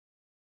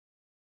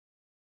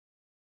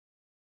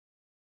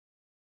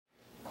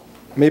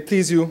May it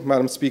please you,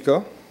 Madam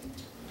Speaker,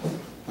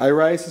 I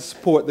rise to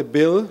support the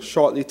bill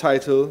shortly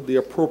titled the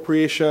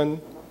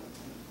Appropriation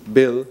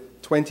Bill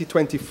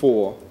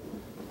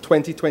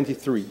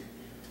 2024-2023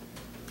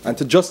 and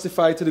to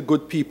justify to the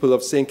good people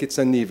of St. Kitts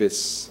and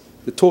Nevis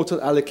the total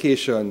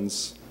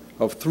allocations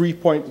of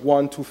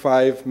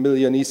 3.125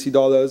 million EC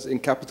dollars in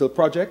capital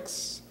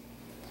projects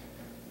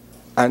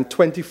and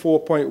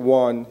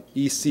 24.1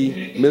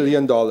 EC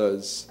million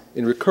dollars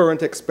in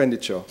recurrent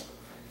expenditure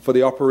for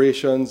the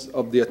operations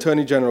of the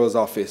Attorney General's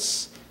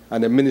Office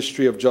and the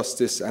Ministry of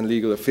Justice and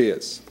Legal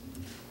Affairs.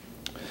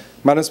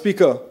 Madam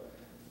Speaker,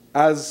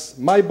 as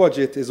my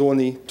budget is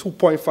only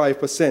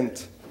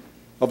 2.5%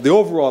 of the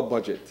overall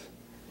budget,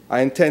 I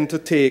intend to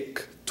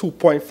take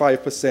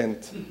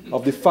 2.5%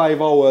 of the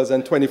 5 hours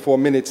and 24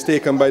 minutes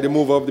taken by the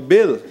mover of the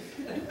bill.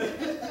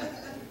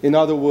 In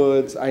other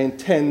words, I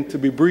intend to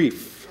be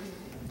brief.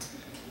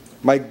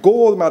 My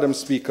goal, Madam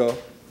Speaker,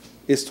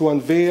 is to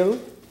unveil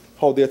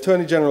how the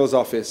Attorney General's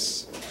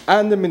Office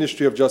and the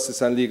Ministry of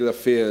Justice and Legal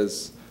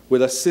Affairs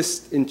will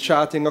assist in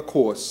charting a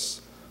course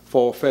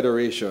for our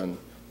Federation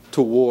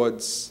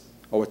towards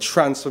our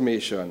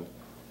transformation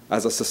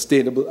as a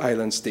sustainable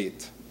island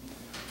state,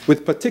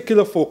 with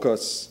particular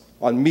focus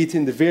on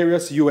meeting the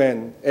various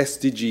UN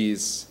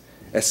SDGs,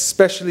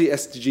 especially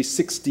SDG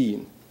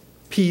 16,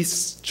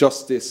 peace,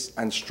 justice,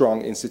 and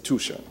strong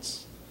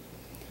institutions.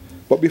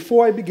 But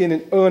before I begin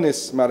in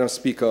earnest, Madam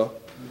Speaker,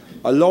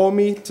 allow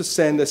me to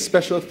send a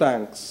special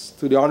thanks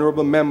to the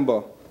Honourable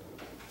Member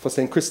for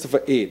St. Christopher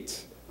VIII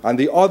and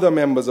the other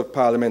members of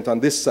Parliament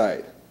on this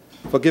side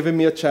for giving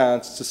me a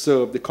chance to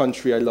serve the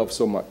country I love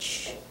so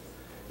much.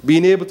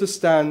 Being able to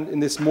stand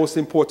in this most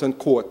important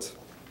court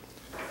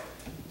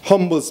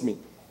humbles me,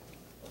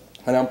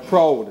 and I'm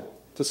proud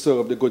to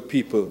serve the good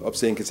people of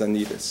St. Kitts and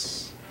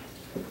Nevis.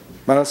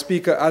 Madam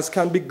Speaker, as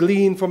can be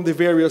gleaned from the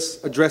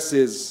various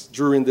addresses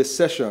during this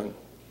session,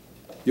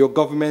 your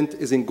government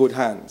is in good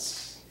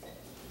hands.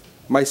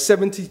 My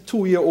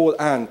 72-year-old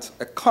aunt,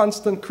 a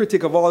constant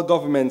critic of all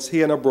governments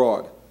here and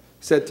abroad,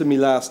 said to me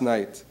last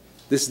night,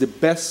 this is the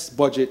best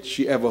budget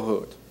she ever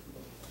heard.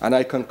 And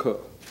I concur.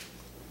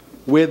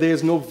 Where there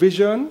is no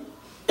vision,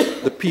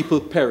 the people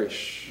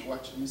perish.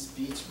 Watching your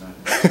speech, man.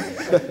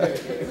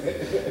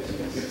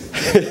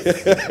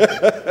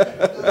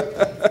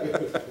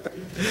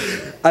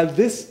 And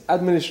this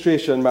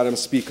administration, Madam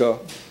Speaker,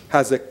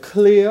 has a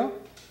clear,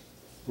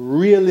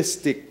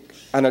 realistic,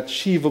 and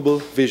achievable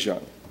vision.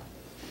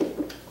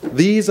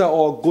 These are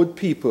all good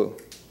people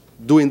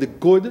doing the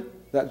good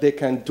that they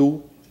can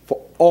do for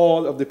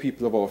all of the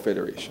people of our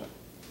Federation.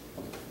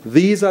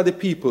 These are the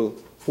people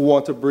who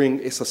want to bring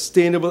a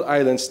sustainable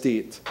island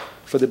state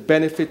for the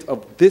benefit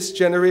of this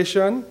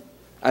generation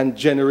and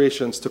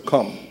generations to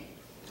come.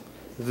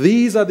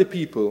 These are the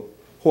people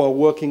who are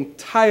working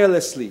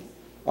tirelessly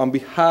on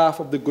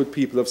behalf of the good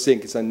people of St.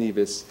 Kitts and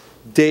Nevis,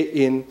 day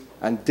in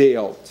and day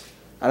out.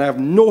 And I have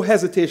no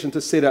hesitation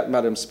to say that,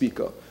 Madam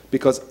Speaker,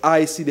 because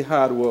I see the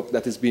hard work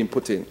that is being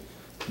put in,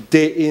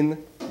 day,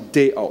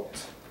 day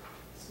out.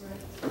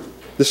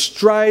 The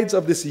strides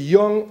of this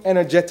young,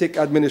 energetic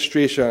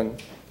administration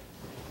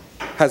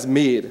has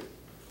made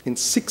in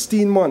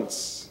 16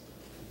 months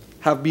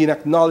have been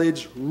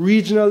acknowledged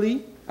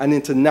regionally and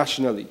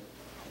internationally.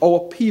 Our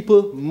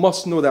people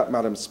must know that,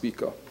 Madam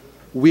Speaker.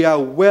 We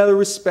are well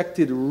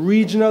respected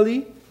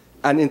regionally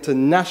and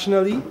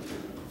internationally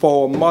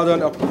for our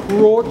modern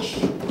approach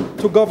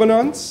to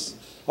governance,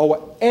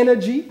 our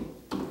energy,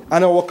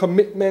 and our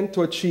commitment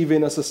to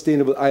achieving a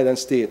sustainable island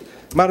state.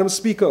 Madam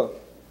Speaker,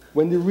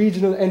 when the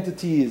regional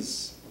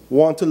entities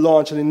want to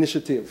launch an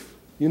initiative,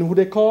 you know who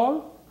they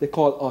call? They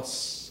call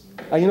us.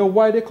 And you know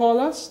why they call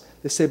us?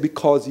 They say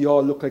because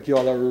y'all look like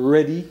y'all are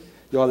ready,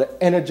 y'all are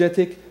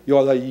energetic,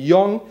 y'all are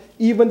young.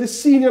 Even the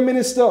senior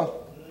minister.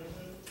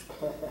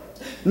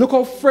 Look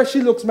how fresh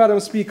he looks, Madam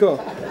Speaker.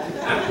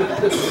 I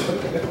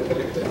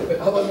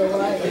don't know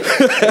why.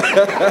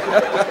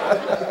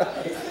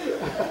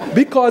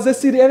 Because they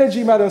see the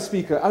energy, Madam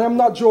Speaker. And I'm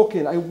not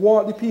joking. I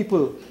want the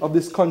people of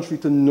this country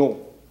to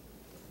know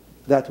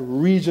that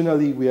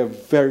regionally we are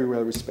very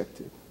well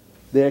respected.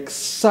 They're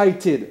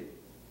excited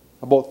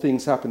about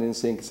things happening in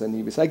St. Kitts and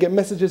Nevis. I get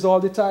messages all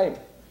the time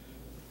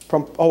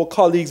from our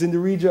colleagues in the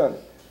region.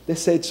 They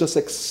say it's just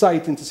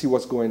exciting to see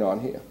what's going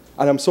on here.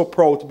 And I'm so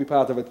proud to be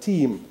part of a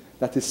team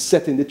that is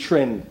setting the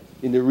trend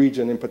in the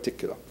region in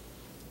particular.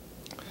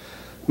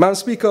 Madam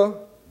Speaker,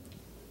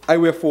 I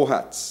wear 4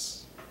 hats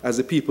as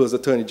the People's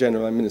Attorney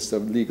General and Minister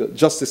of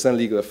Justice and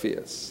Legal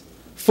Affairs.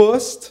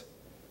 First,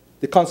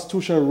 the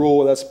constitutional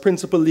role as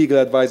principal legal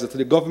advisor to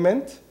the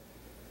government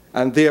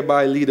and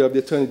thereby leader of the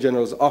Attorney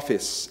General's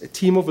Office, a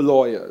team of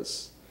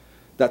lawyers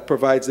that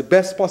provides the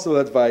best possible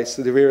advice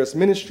to the various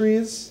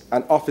ministries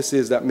and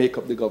offices that make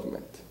up the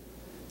government.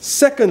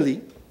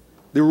 Secondly,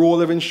 the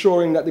role of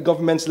ensuring that the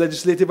government's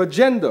legislative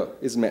agenda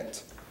is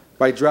met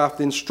by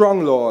drafting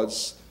strong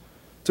laws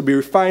to be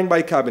refined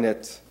by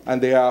Cabinet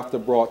and thereafter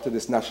brought to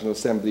this National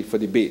Assembly for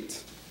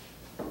debate.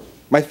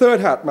 My third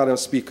hat, Madam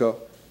Speaker,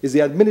 is the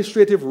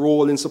administrative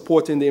role in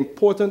supporting the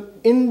important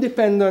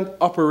independent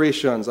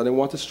operations, and I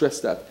want to stress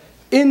that,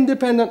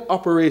 independent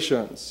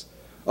operations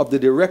of the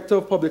Director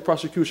of Public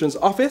Prosecution's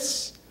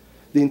Office,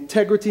 the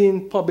Integrity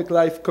in Public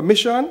Life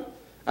Commission,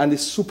 and the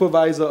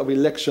Supervisor of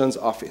Elections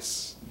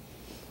Office.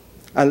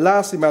 And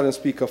lastly, Madam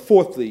Speaker,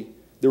 fourthly,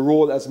 the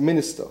role as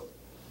Minister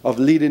of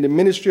leading the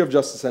Ministry of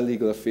Justice and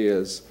Legal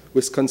Affairs,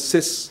 which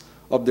consists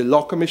of the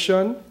Law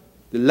Commission,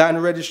 the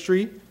Land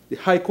Registry, the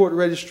High Court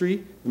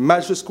Registry, the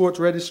Magistrates Court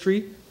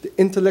Registry, the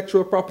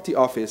Intellectual Property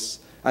Office,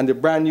 and the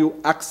brand new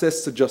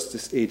Access to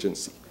Justice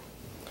Agency.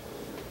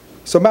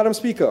 So, Madam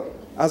Speaker,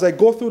 as I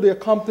go through the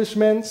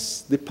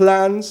accomplishments, the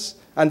plans,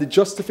 and the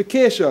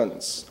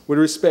justifications with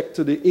respect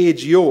to the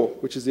AGO,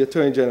 which is the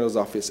Attorney General's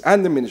Office,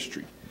 and the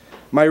Ministry,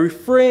 my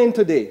refrain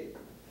today,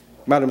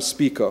 Madam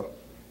Speaker,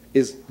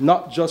 is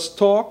not just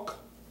talk,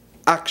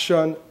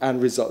 action,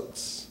 and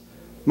results.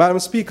 Madam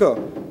Speaker,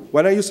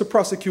 when I used to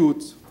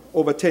prosecute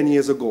over 10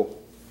 years ago,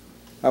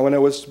 and when I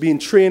was being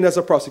trained as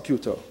a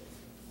prosecutor,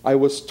 I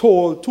was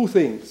told two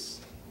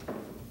things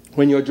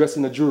when you're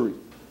addressing a jury.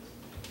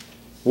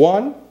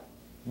 One,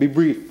 be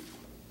brief.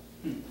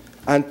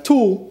 And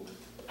two,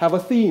 have a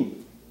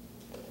theme,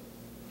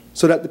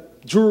 so that the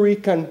jury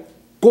can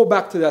go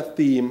back to that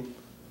theme,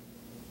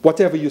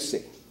 whatever you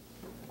say.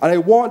 And I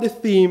want the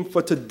theme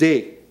for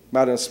today,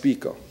 Madam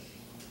Speaker,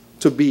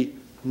 to be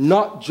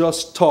not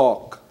just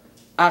talk,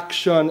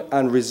 action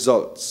and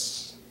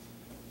results.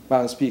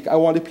 Madam Speaker, I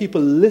want the people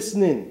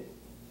listening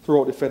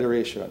throughout the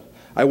Federation.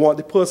 I want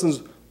the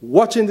persons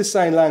watching the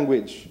sign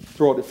language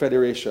throughout the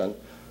Federation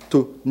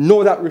to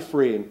know that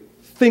refrain,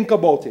 think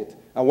about it,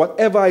 and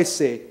whatever I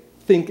say,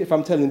 think if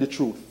I'm telling the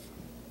truth,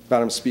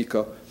 Madam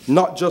Speaker,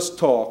 not just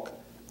talk,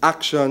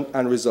 action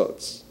and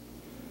results.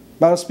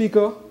 Madam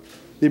Speaker,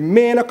 the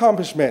main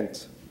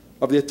accomplishment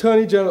of the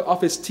Attorney General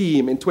Office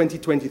team in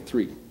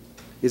 2023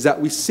 is that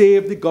we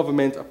saved the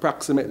government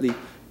approximately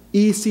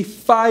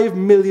 $5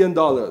 million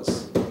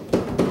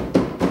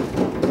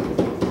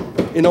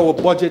in our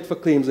budget for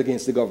claims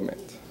against the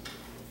government.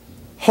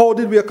 How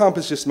did we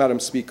accomplish this, Madam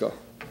Speaker?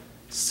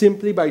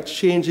 Simply by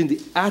changing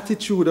the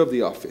attitude of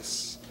the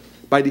office,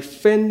 by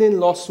defending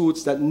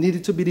lawsuits that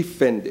needed to be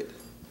defended,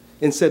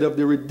 instead of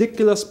the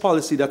ridiculous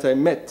policy that I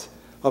met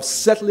of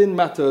settling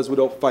matters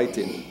without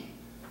fighting,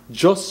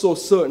 just so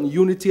certain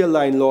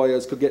unity-aligned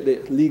lawyers could get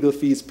their legal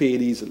fees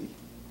paid easily.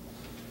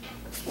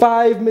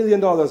 $5 million,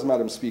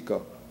 Madam Speaker,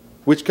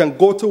 which can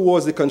go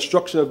towards the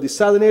construction of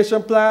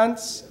desalination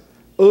plants,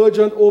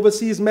 urgent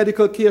overseas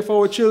medical care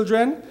for our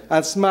children,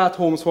 and smart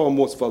homes for our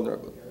most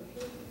vulnerable.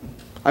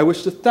 I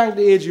wish to thank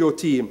the AGO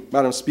team,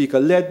 Madam Speaker,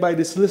 led by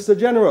the Solicitor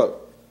General,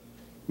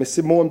 Ms.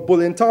 Simone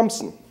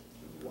Bullen-Thompson,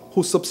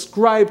 who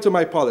subscribed to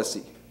my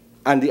policy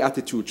and the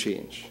attitude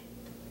change.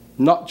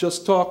 Not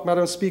just talk,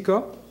 Madam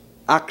Speaker,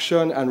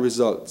 action and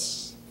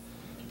results.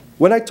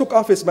 When I took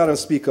office, Madam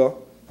Speaker,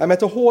 I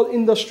met a whole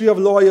industry of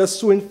lawyers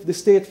suing the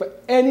state for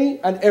any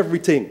and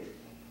everything.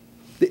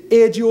 The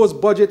AGO's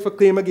budget for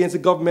claim against the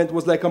government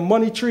was like a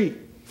money tree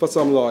for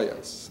some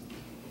lawyers.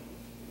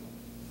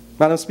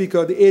 Madam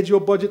Speaker, the AGO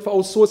budget for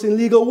outsourcing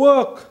legal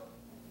work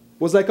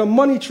was like a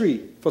money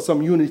tree for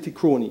some unity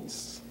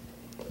cronies.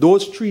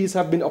 Those trees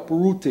have been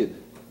uprooted.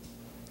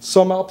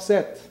 Some are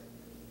upset.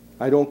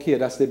 I don't care,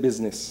 that's their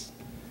business.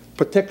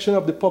 Protection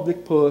of the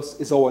public purse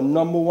is our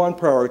 #1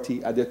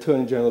 priority at the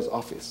Attorney General's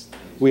office.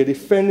 We're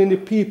defending the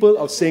people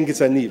of St.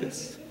 Kitts and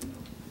Nevis.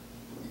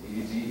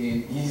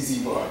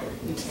 Easy boy.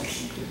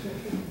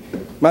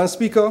 Madam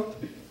Speaker,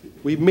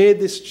 we made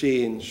this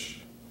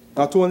change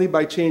not only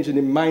by changing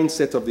the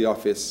mindset of the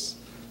office,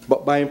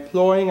 but by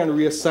employing and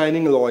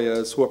reassigning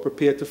lawyers who are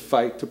prepared to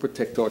fight to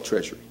protect our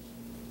treasury.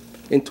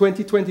 In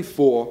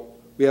 2024,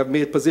 we have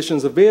made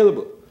positions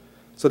available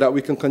so that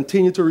we can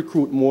continue to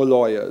recruit more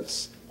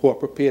lawyers who are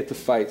prepared to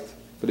fight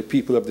for the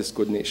people of this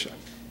good nation.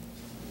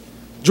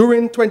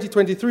 During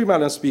 2023,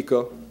 Madam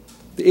Speaker,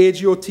 the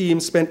AGO team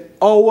spent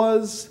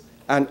hours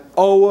and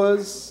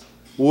hours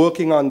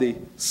working on the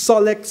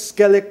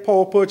SOLEC-SKELEC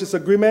power purchase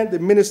agreement. The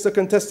minister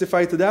can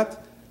testify to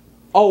that.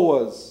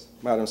 Hours,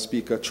 Madam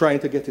Speaker, trying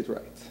to get it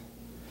right.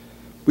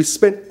 We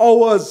spent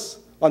hours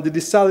on the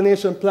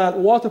desalination plant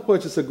water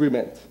purchase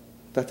agreement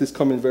that is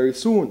coming very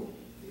soon.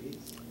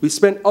 We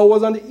spent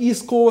hours on the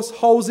East Coast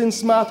Housing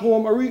Smart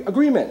Home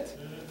Agreement,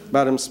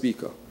 Madam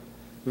Speaker.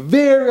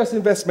 Various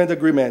investment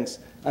agreements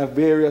and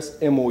various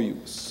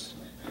MOUs.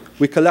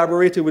 We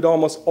collaborated with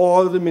almost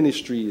all of the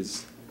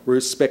ministries with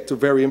respect to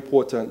very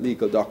important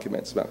legal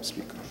documents, Madam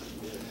Speaker.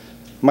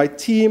 My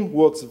team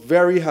works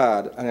very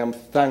hard, and I am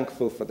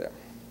thankful for them.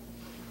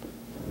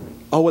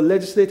 Our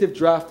legislative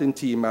drafting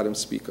team, Madam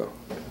Speaker,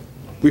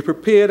 we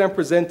prepared and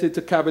presented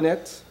to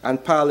Cabinet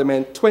and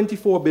Parliament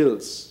 24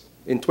 bills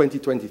in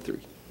 2023,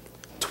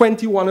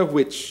 21 of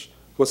which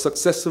were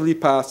successfully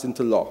passed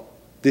into law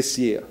this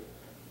year.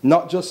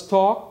 Not just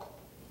talk,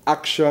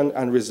 action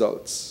and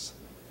results.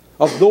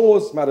 Of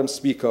those, Madam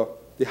Speaker,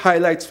 the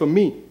highlights for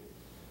me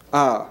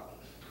are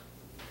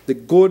the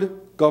good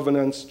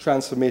governance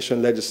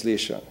transformation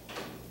legislation.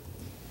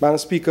 Madam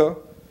Speaker,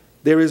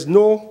 there is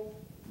no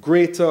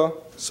greater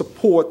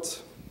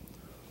support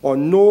or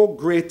no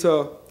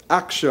greater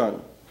action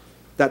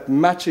that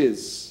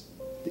matches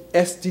the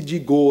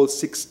SDG Goal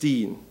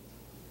 16,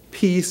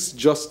 peace,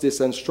 justice,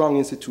 and strong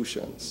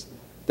institutions,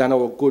 than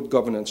our good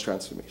governance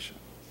transformation.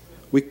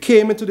 We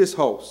came into this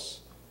house,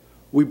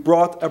 we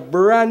brought a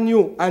brand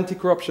new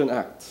Anti-Corruption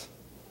Act.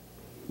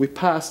 We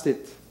passed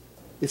it.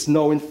 It's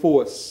now in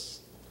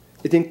force.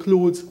 It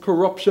includes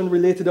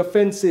corruption-related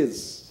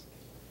offenses.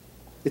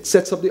 It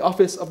sets up the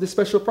office of the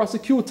special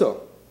prosecutor.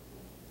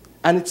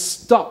 And it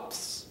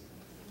stops,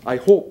 I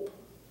hope,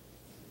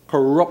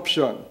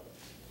 corruption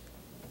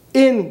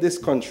in this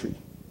country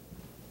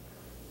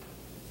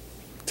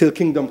till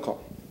kingdom come.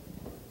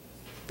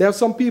 There are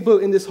some people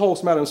in this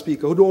house, Madam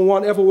Speaker, who don't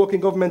want to ever work in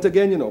government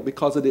again, you know,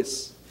 because of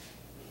this.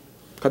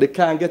 Because they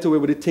can't get away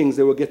with the things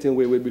they were getting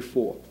away with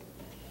before.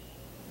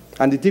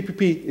 And the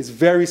DPP is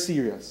very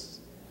serious.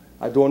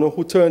 I don't know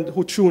who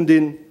tuned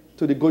in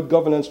to the Good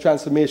Governance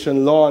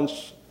Transformation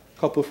launch a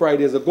couple of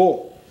Fridays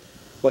ago,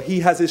 but he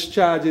has his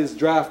charges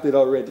drafted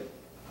already.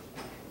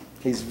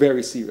 He's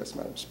very serious,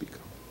 Madam Speaker.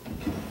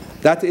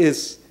 That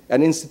is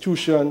an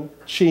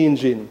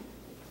institution-changing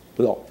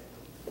law.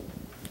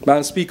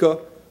 Madam Speaker,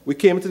 we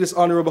came to this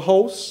honorable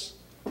house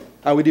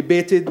and we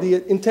debated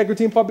the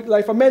Integrity in Public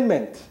Life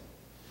Amendment.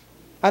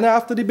 And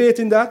after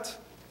debating that,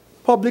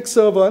 public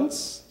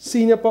servants,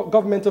 senior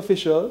government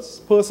officials,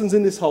 persons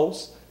in this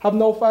house, have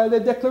now filed their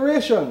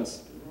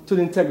declarations to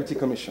the Integrity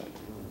Commission.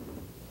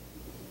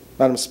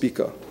 Madam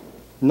Speaker,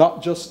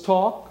 not just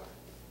talk,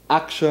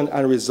 action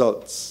and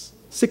results.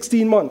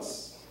 16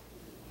 months.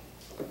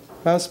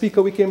 Madam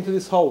Speaker, we came to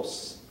this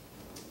house.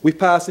 We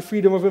passed the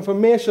Freedom of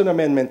Information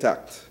Amendment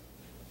Act.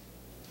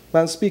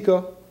 Madam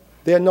Speaker,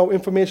 there are now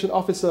information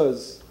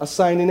officers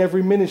assigned in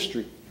every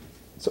ministry.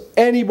 So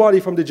anybody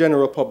from the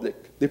general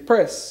public, the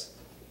press,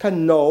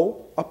 can now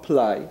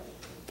apply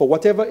for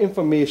whatever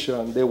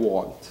information they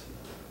want.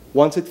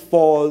 Once it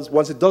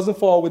doesn't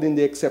fall within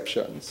the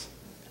exceptions,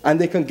 and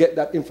they can get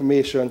that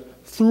information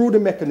through the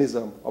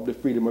mechanism of the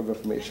Freedom of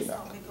Information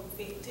Act.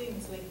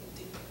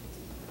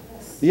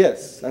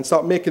 Yes, and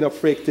start making up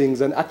fake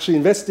things and actually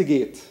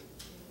investigate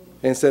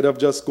instead of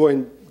just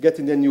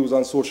getting their news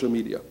on social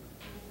media,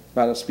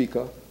 Madam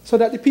Speaker, so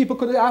that the people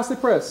could ask the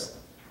press,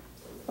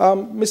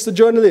 Mr.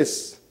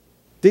 Journalist,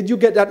 did you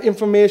get that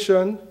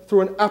information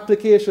through an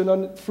application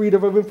on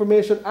Freedom of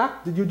Information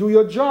Act? Did you do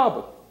your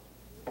job?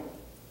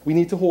 We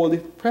need to hold the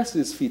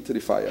press's feet to the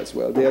fire as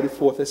well. They are the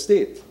fourth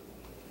estate.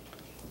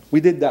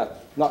 We did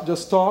that. Not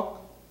just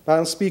talk,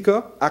 Madam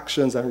Speaker,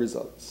 actions and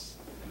results.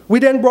 We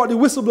then brought the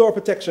Whistleblower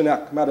Protection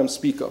Act, Madam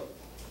Speaker,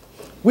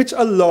 which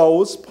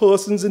allows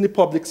persons in the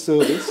public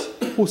service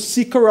who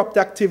see corrupt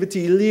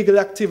activity, illegal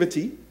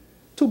activity,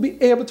 to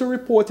be able to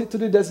report it to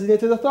the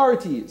designated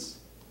authorities.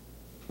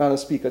 Madam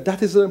Speaker,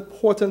 that is an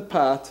important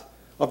part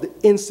of the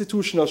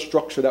institutional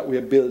structure that we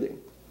are building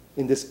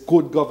in this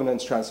good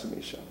governance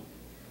transformation.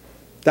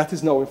 That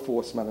is now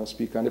enforced, Madam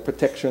Speaker, and the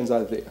protections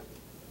are there.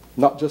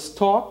 Not just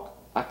talk,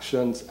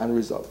 actions and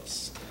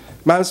results.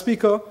 Madam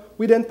Speaker,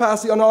 we then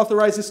passed the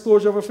Unauthorized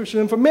Disclosure of Official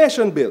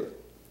Information Bill,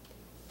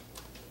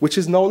 which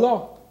is now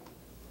law,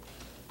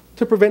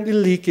 to prevent the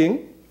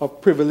leaking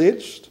of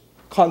privileged,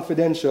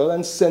 confidential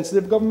and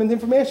sensitive government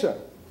information.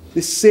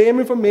 The same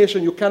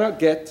information you cannot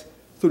get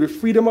through the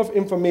Freedom of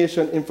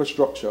Information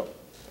infrastructure.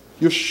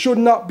 You should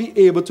not be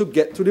able to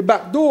get to the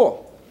back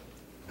door.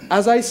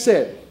 As I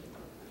said,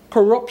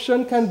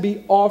 corruption can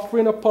be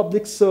offering a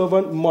public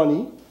servant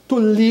money to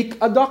leak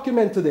a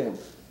document to them.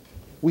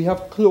 We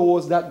have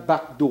closed that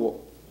back door,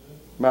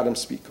 Madam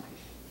Speaker.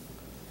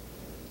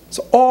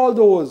 So all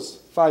those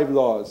 5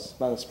 laws,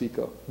 Madam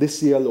Speaker,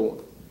 this year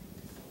alone.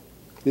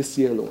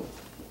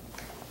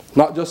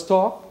 Not just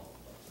talk,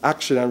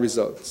 action and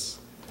results.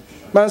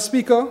 Madam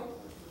Speaker,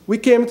 we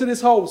came to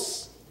this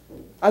house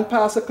and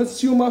passed a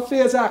Consumer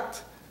Affairs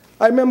Act.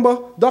 I remember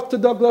Dr.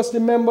 Douglas, the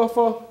member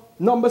for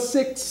number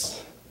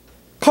 6,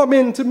 come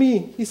in to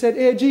me. He said,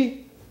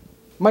 AG,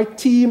 my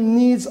team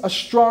needs a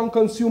strong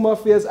Consumer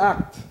Affairs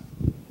Act.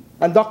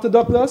 And Dr.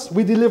 Douglas,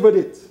 we delivered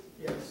it.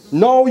 Yes.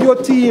 Now your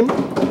team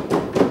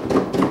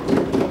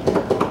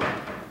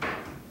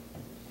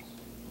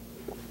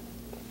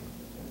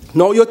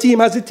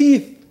has the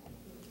teeth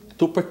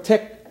to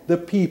protect the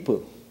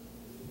people,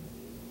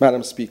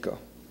 Madam Speaker.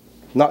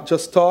 Not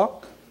just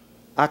talk,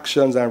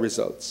 actions and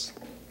results.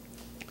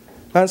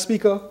 Madam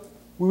Speaker,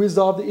 we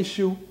resolved the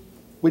issue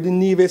with the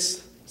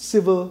Nevis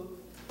civil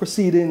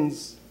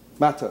proceedings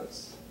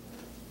matters,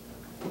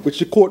 which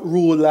the court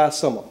ruled last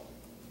summer.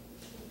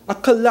 A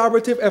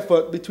collaborative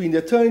effort between the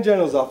Attorney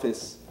General's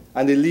office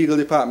and the legal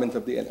department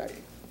of the NIA.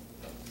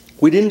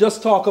 We didn't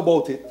just talk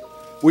about it.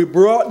 We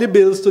brought the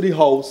bills to the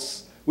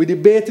House, we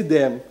debated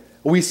them,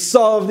 we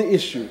solved the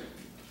issue.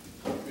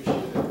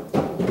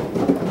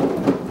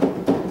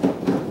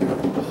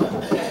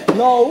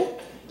 Now,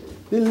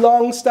 the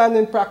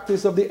long-standing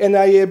practice of the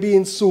NIA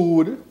being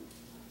sued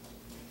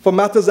for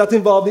matters that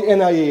involve the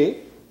NIA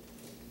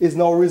is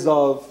now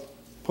resolved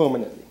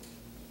permanently.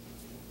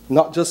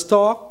 Not just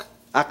talk,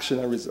 action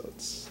and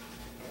results.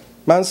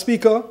 Madam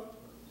Speaker,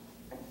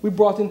 we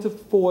brought into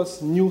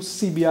force new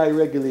CBI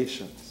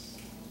regulations.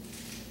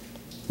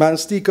 Madam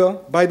Speaker,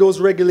 by those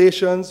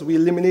regulations, we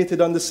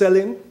eliminated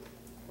underselling,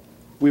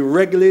 we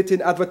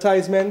regulated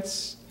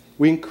advertisements,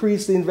 we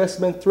increased the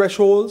investment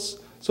thresholds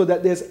so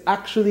that there's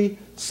actually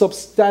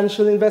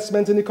substantial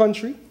investment in the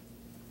country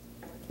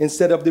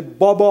instead of the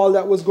bubble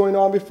that was going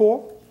on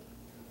before.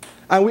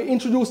 And we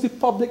introduced the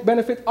public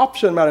benefit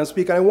option, Madam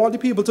Speaker, and I want the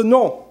people to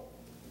know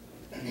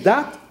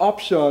that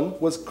option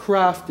was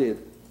crafted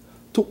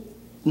to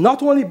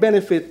not only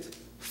benefit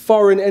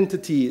foreign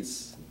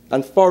entities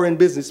and foreign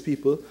business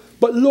people,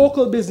 but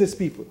local business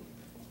people.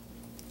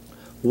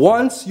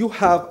 Once you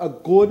have a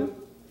good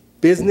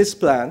business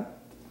plan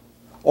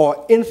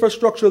or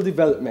infrastructural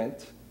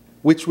development,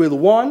 which will,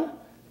 one,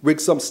 bring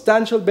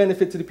substantial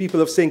benefit to the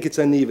people of St. Kitts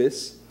and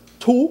Nevis,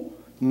 two,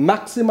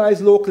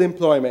 maximize local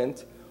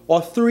employment,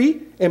 or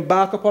three,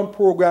 embark upon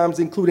programs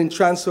including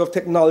transfer of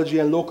technology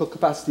and local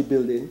capacity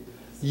building,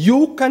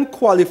 you can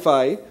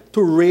qualify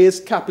to raise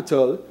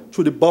capital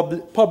through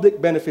the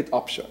public benefit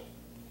option.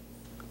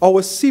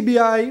 Our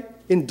CBI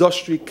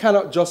industry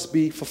cannot just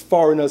be for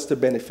foreigners to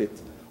benefit.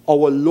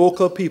 Our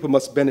local people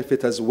must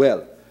benefit as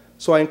well.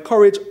 So I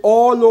encourage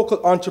all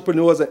local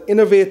entrepreneurs and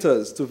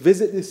innovators to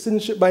visit the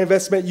Citizenship by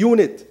Investment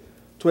unit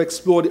to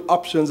explore the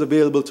options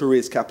available to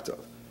raise capital.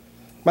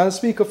 Madam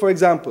Speaker, for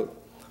example,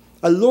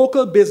 a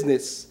local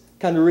business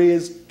can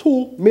raise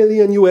 $2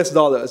 million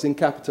in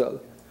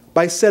capital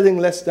by selling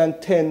less than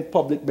 10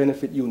 public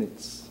benefit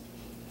units.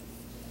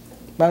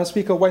 Madam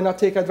Speaker, why not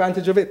take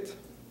advantage of it?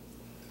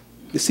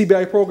 The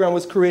CBI program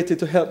was created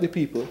to help the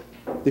people.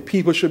 The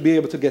people should be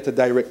able to get a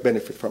direct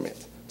benefit from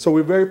it. So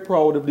we're very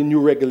proud of the new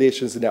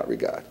regulations in that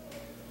regard.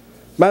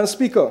 Madam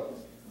Speaker,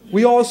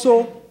 we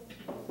also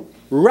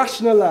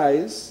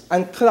rationalized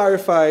and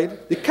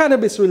clarified the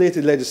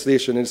cannabis-related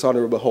legislation in this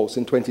Honorable House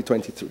in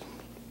 2023.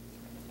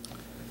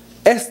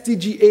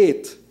 SDG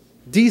 8,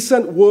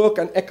 decent work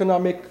and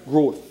economic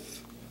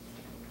growth.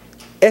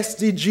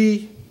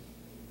 SDG,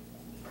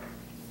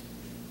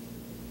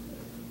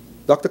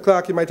 Dr.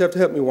 Clark, you might have to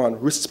help me one.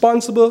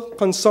 Responsible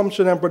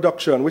consumption and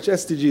production. Which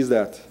SDG is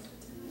that?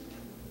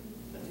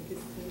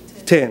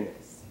 10.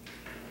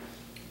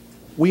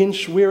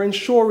 We're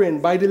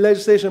ensuring by the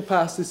legislation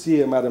passed this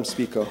year, Madam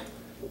Speaker,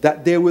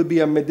 that there will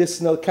be a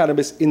medicinal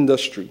cannabis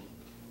industry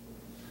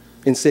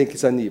in St.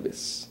 Kitts and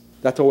Nevis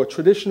that our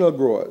traditional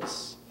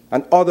growers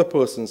and other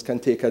persons can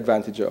take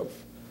advantage of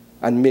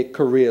and make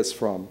careers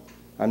from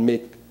and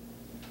make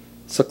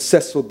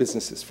successful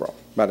businesses from,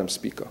 Madam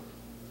Speaker.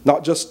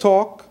 Not just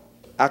talk,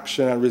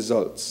 action and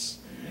results.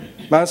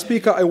 Madam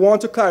Speaker, I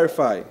want to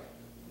clarify,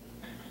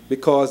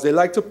 because they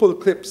like to pull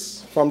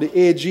clips from the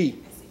AG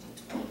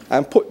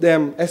and put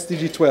them,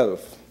 SDG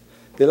 12.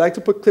 They like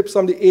to put clips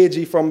from the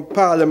AG from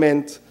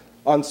Parliament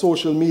on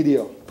social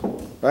media.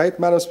 Right,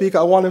 Madam Speaker,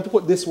 I want them to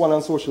put this one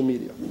on social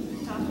media.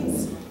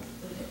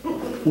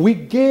 We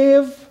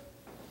gave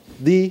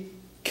the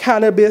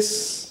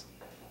cannabis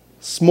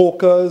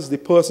smokers, the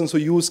persons who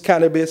use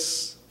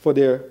cannabis for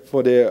their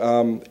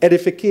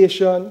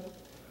edification,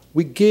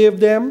 we gave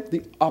them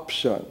the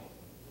option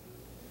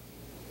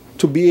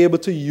to be able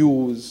to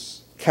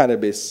use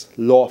cannabis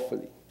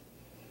lawfully.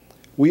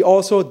 We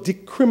also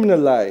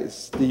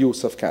decriminalized the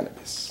use of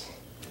cannabis.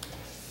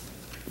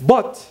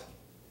 But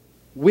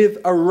with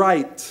a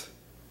right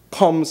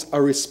comes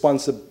a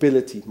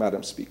responsibility,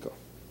 Madam Speaker.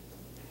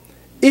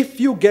 If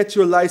you get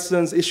your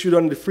license issued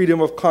under the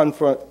Freedom of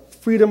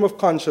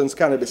Conscience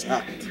Cannabis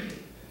Act,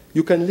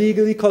 you can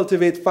legally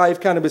cultivate 5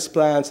 cannabis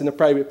plants in a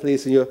private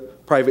place in your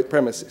private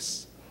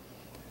premises.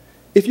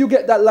 If you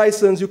get that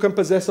license, you can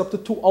possess up to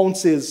 2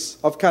 ounces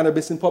of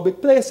cannabis in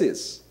public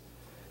places.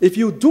 If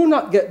you do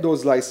not get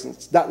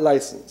that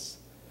license,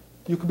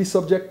 you could be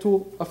subject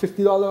to a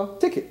 $50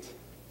 ticket.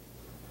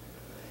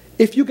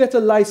 If you get a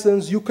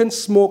license, you can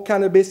smoke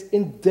cannabis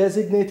in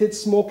designated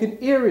smoking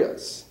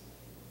areas.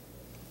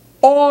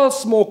 All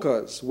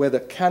smokers,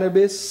 whether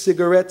cannabis,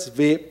 cigarettes,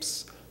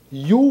 vapes,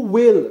 you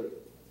will,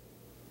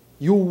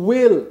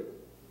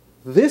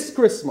 this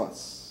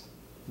Christmas,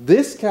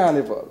 this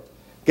carnival,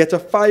 get a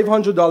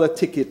 $500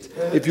 ticket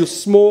if you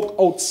smoke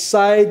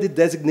outside the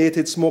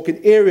designated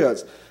smoking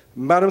areas.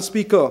 Madam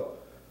Speaker,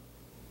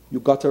 you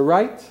got a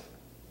right.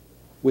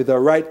 With a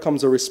right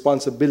comes a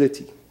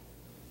responsibility.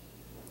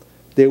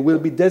 There will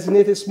be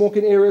designated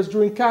smoking areas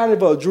during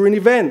carnival, during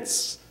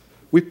events.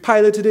 We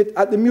piloted it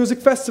at the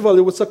music festival.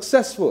 It was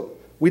successful.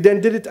 We then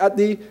did it at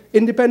the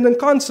independent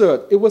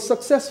concert. It was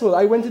successful.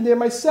 I went in there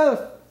myself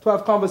to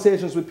have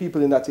conversations with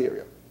people in that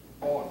area.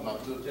 Oh,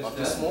 not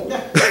to smoke?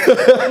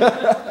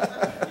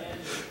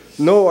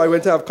 No, I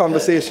went to have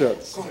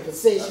conversations.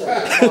 Conversation.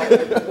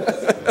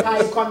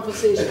 High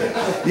conversation.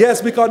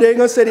 Yes, because they ain't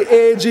going to say the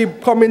AG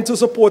coming to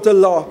support the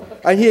law,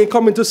 and he ain't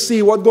coming to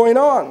see what's going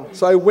on.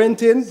 So I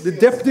went in, the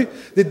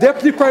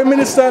Deputy Prime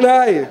Minister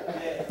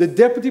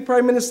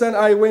and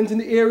I went in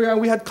the area, and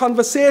we had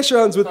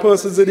conversations with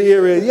persons in the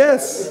area.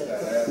 Yes.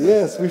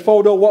 Yes, we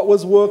found out what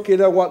was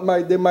working and what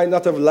they might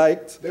not have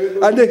liked.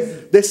 And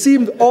they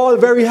seemed all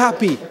very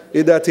happy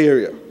in that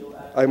area,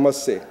 I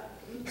must say.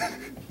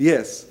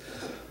 Yes.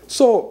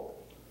 So,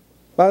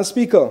 Madam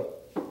Speaker,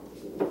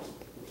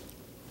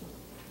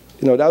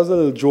 you know, that was a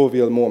little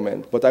jovial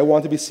moment, but I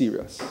want to be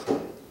serious.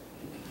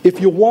 If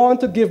you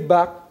want to give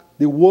back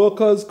the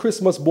workers'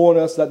 Christmas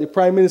bonus that the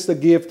Prime Minister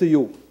gave to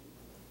you,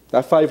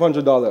 that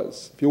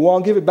 $500, if you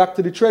want to give it back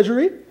to the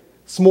Treasury,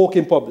 smoke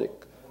in public,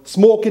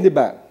 smoke in the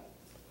ban,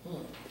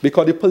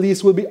 because the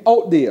police will be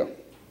out there.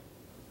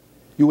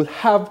 You will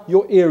have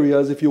your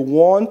areas. If you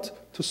want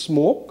to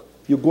smoke,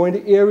 you go in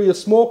the area, you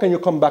smoke, and you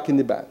come back in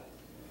the ban.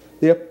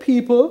 There are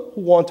people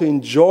who want to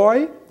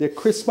enjoy their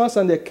Christmas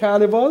and their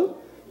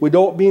carnival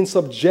without being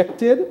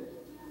subjected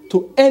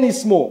to any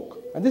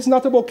smoke. And this is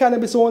not about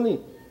cannabis only.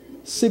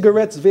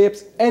 Cigarettes,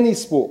 vapes, any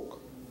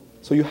smoke.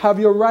 So you have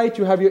your right,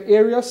 you have your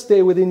area,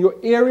 stay within your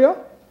area,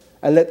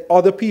 and let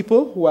other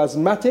people who are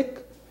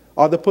asthmatic,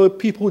 other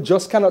people who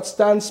just cannot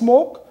stand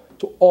smoke,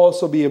 to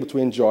also be able to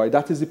enjoy.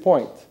 That is the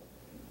point.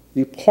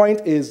 The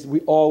point is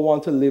we all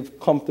want to live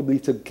comfortably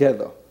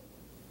together,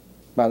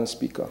 Madam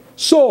Speaker.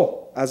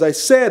 So, as I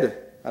said,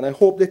 and I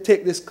hope they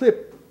take this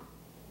clip,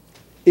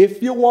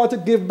 if you want to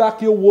give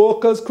back your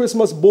workers'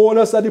 Christmas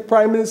bonus that the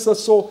Prime Minister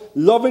so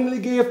lovingly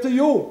gave to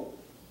you,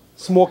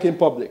 smoke in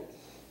public,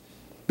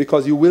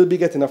 because you will be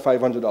getting a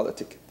 $500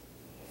 ticket.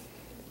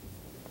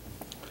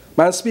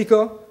 Madam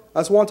Speaker, I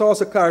just want to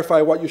also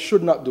clarify what you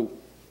should not do. You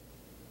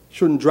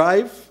shouldn't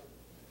drive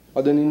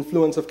under the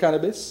influence of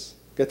cannabis.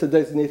 Get a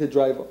designated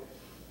driver.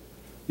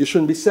 You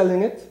shouldn't be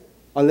selling it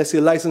unless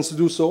you're licensed to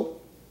do so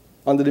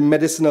under the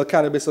Medicinal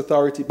Cannabis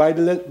Authority, by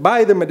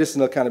the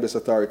Medicinal Cannabis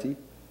Authority.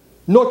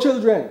 No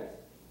children.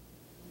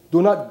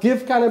 Do not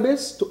give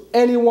cannabis to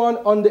anyone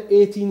under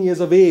 18 years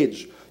of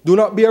age. Do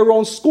not be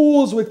around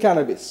schools with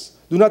cannabis.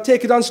 Do not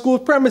take it on school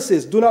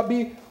premises. Do not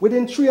be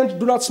within 300,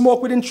 do not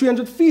smoke within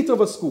 300 feet of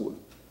a school.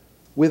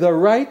 With a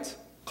right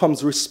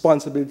comes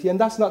responsibility, and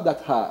that's not that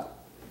hard.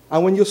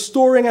 And when you're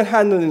storing and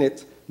handling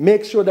it,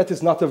 make sure that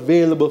it's not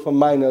available for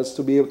minors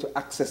to be able to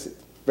access it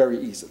very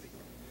easily.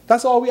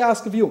 That's all we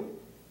ask of you.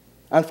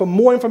 And for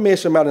more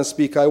information, Madam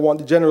Speaker, I want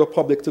the general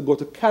public to go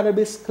to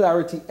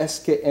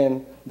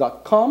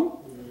cannabisclarityskn.com,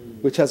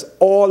 which has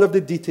all of the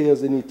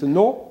details they need to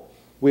know.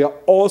 We are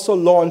also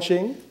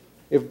launching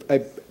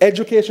an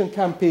education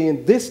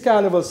campaign this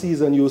carnival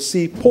season. You'll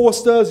see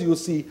posters, you'll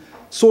see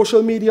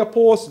social media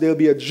posts, there'll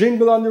be a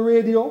jingle on the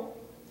radio,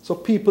 so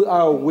people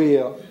are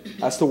aware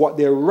as to what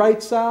their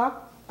rights are,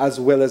 as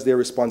well as their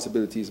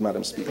responsibilities,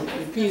 Madam Speaker.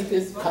 Repeat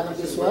this,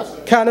 cannabis what?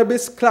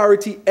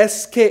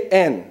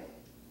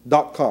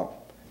 Cannabisclarityskn.com.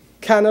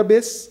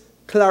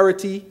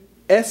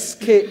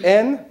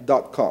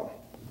 Cannabisclarityskn.com.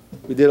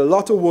 We did a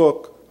lot of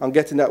work on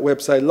getting that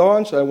website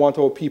launched. I want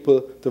our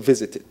people to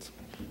visit it.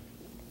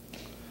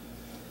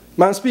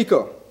 Madam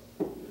Speaker,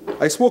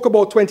 I spoke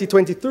about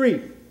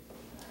 2023,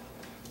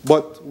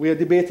 but we are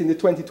debating the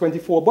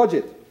 2024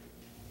 budget.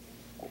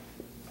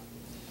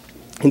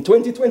 In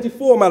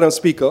 2024, Madam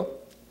Speaker,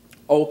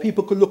 our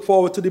people could look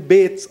forward to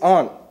debates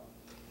on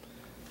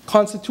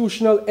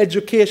Constitutional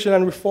Education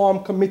and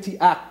Reform Committee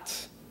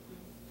Act,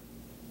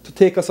 to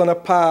take us on a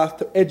path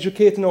to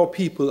educating our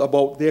people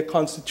about their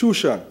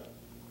constitution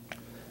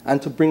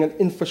and to bring an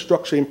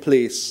infrastructure in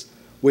place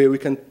where we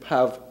can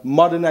have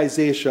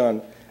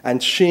modernization and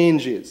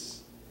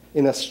changes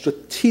in a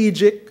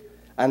strategic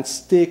and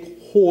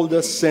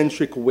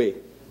stakeholder-centric way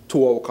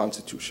to our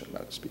constitution,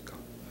 Madam Speaker.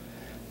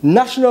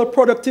 National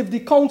Productivity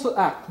Council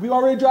Act, we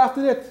already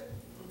drafted it.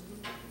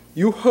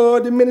 You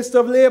heard the Minister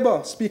of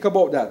Labor speak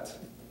about that.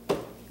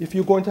 If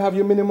you're going to have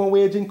your minimum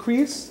wage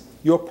increase,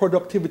 your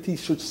productivity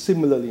should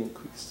similarly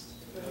increase.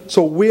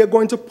 So we are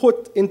going to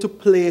put into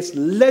place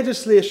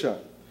legislation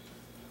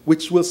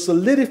which will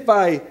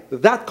solidify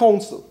that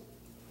council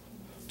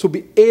to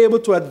be able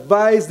to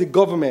advise the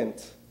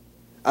government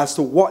as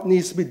to what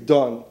needs to be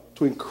done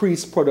to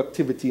increase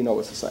productivity in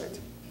our society.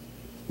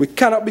 We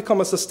cannot become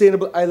a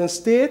sustainable island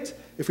state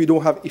if we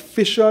don't have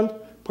efficient,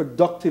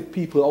 productive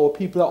people. Our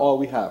people are all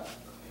we have.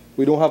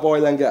 We don't have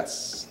oil and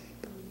gas.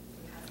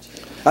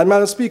 And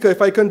Madam Speaker,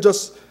 if I can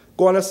just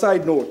go on a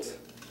side note.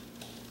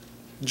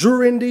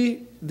 During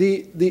the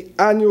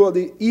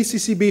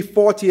ECCB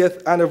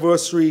 40th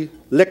anniversary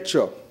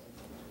lecture,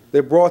 they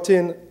brought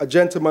in a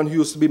gentleman who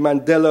used to be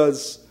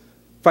Mandela's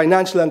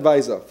financial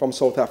advisor from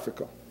South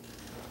Africa.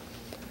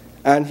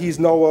 And he's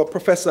now a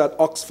professor at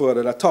Oxford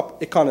and a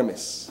top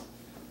economist.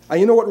 And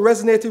you know what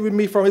resonated with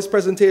me from his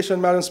presentation,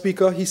 Madam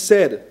Speaker? He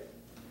said,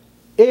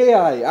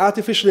 AI,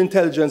 artificial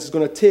intelligence, is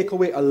going to take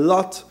away a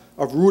lot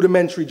of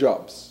rudimentary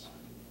jobs.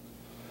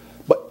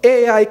 But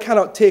AI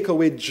cannot take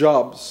away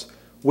jobs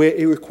where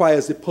it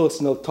requires the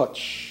personal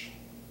touch,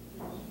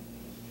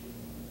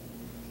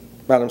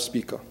 Madam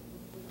Speaker.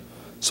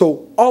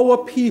 So our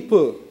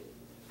people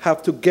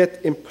have to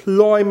get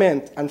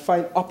employment and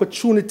find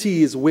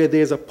opportunities where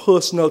there's a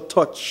personal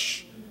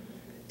touch.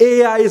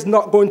 AI is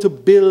not going to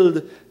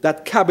build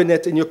that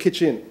cabinet in your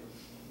kitchen.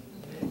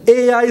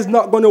 AI is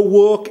not going to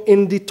work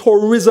in the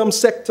tourism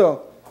sector,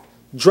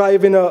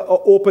 driving an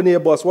open-air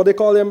bus. What do they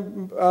call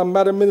them,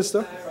 Madam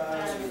Minister?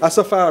 A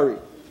safari.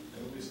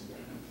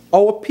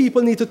 Our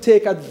people need to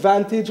take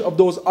advantage of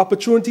those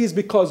opportunities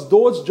because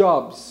those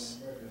jobs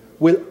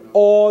will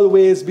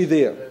always be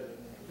there,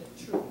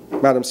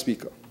 Madam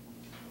Speaker.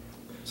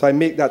 So I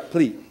make that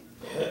plea.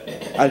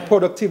 And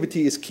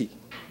productivity is key.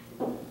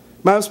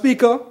 Madam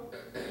Speaker,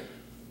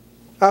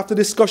 after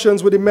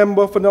discussions with the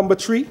member for number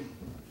 3,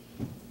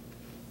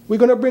 we're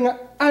going to bring an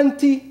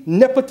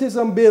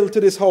anti-nepotism bill to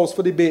this House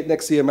for debate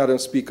next year, Madam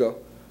Speaker,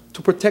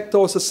 to protect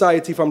our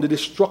society from the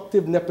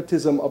destructive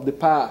nepotism of the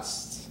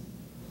past.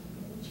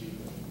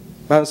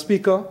 Madam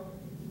Speaker,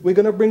 we're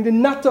going to bring the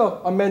Natter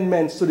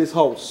amendments to this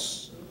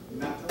House.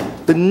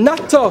 The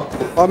Natter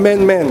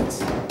amendments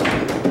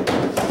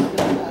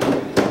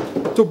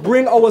to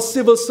bring our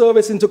civil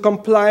service into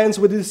compliance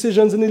with the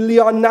decisions in the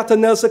Leon Natter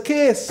Nelson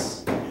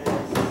case,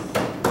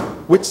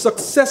 which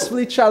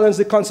successfully challenged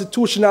the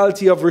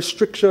constitutionality of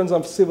restrictions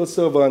on civil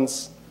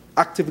servants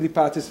actively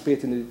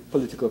participating in the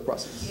political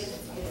process.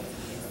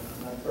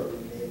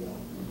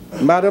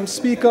 Madam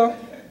Speaker,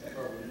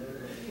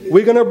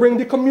 we're going to bring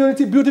the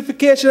Community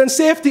Beautification and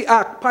Safety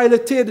Act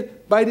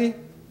piloted by the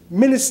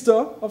Minister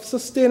of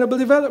Sustainable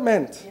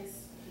Development.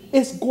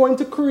 It's going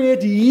to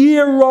create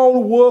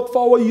year-round work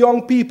for our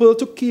young people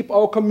to keep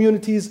our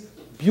communities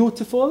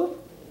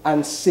beautiful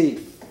and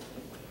safe.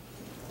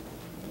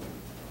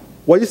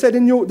 What you said the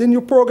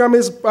new program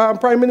is,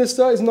 Prime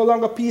Minister, is no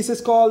longer peace,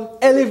 it's called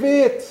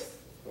Elevate.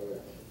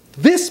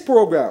 This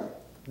program,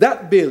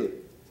 that bill,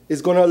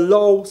 is going to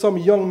allow some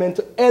young men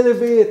to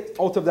elevate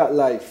out of that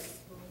life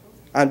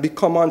and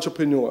become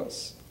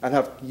entrepreneurs and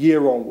have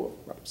year-round work,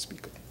 Madam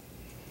Speaker.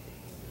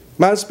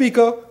 Madam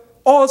Speaker,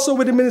 also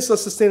with the Minister of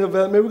Sustainable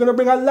Development, we're going to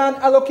bring a Land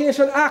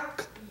Allocation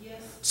Act.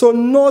 Yes. So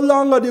no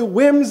longer the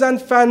whims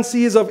and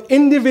fancies of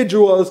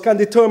individuals can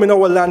determine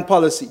our land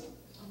policy.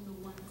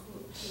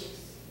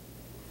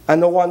 And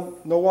no one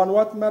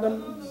what,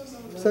 Madam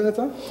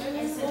Senator?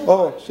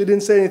 Oh, she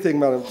didn't say anything,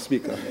 Madam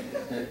Speaker.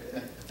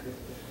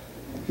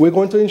 We're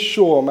going to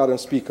ensure, Madam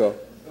Speaker,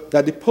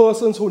 that the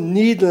persons who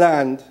need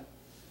land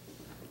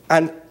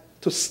and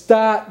to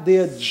start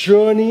their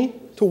journey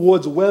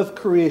towards wealth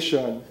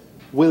creation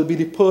will be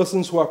the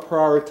persons who are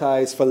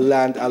prioritized for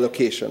land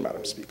allocation,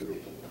 Madam Speaker.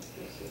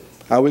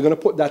 And we're going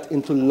to put that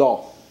into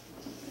law.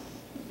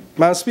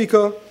 Madam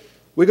Speaker,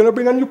 we're going to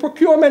bring a new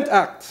Procurement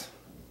Act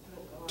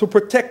to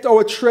protect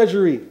our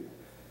treasury,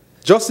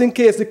 just in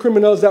case the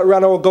criminals that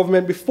ran our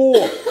government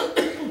before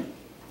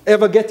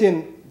ever get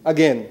in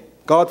again,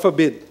 God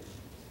forbid.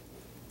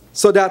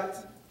 So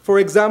that, for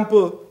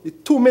example, the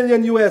 $2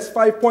 million US,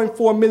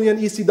 5.4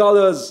 million EC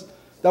dollars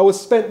that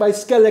was spent by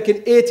SKNIS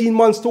in 18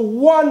 months to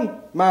one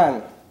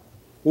man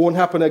won't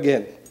happen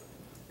again.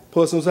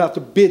 Persons will have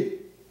to bid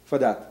for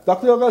that.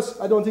 Dr.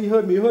 August, I don't think you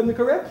heard me. You heard me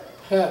correct?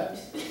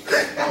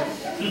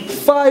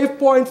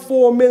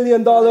 $5.4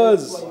 million.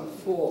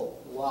 Wow.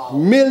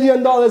 $1 million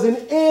in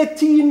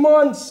 18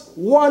 months.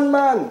 One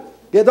man.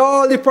 Get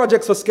all the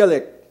projects for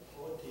SKNIS.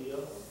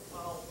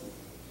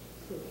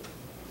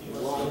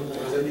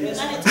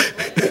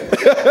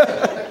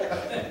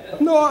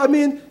 No, I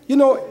mean, you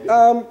know,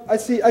 I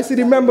see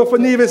the member for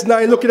Nevis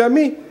 9 looking at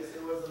me.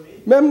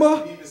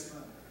 Member?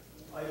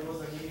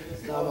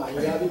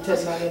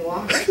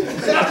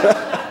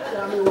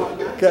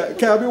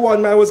 Can't be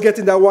one man was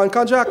getting that one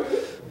contract.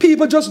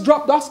 People just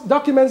drop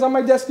documents on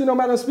my desk, you know,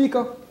 Madam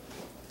Speaker.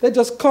 They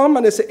just come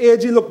and they say,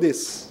 AG, look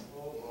this.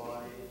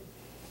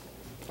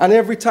 And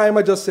every time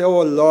I just say,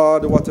 oh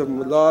Lord, what a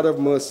Lord of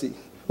mercy.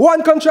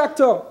 One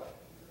contractor. A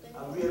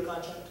real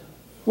contractor?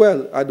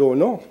 Well, I don't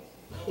know.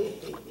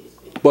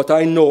 But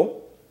I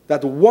know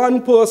that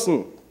one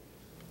person,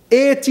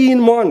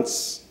 18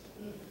 months,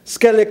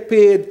 SKNIS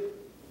paid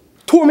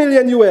 $2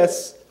 million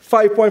US,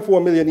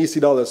 5.4 million EC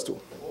dollars to.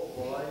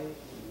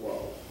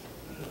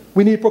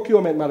 We need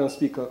procurement, Madam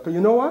Speaker. Because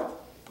you know what?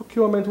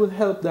 Procurement will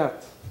help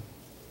that.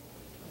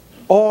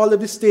 All of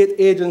the state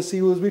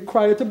agency will be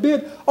required to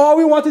bid. All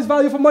we want is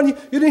value for money.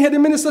 You didn't hear the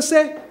minister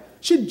say?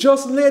 She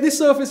just laid the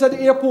surface at the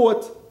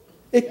airport.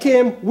 It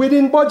came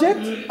within budget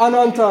and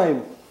on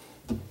time.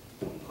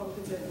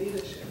 Competent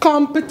leadership.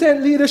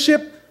 Competent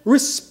leadership,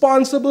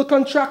 responsible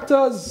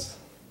contractors.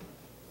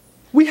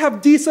 We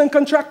have decent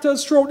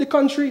contractors throughout the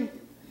country.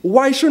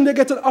 Why shouldn't they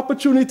get an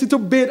opportunity to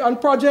bid on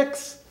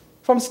projects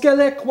from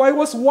SKNIS? Why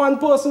was one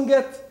person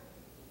get,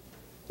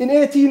 in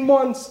 18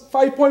 months,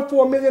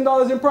 $5.4 million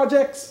in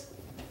projects?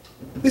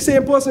 The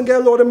same person get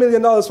a load of $1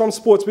 million from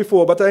sports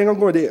before, but I ain't gonna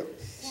go there.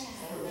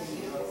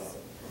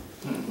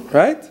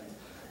 Right?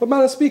 But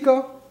Madam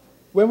Speaker,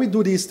 when we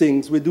do these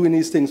things, we're doing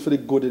these things for the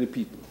good of the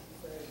people.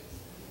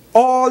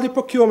 All the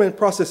procurement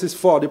process is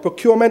for the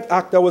Procurement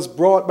Act that was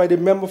brought by the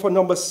member for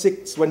number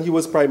 6 when he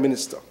was Prime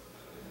Minister.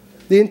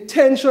 The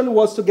intention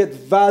was to get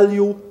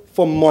value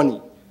for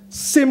money.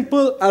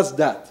 Simple as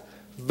that.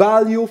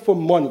 Value for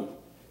money.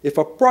 If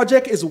a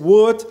project is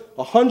worth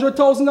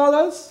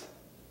 $100,000,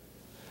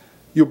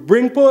 you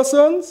bring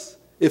persons.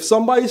 If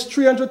somebody is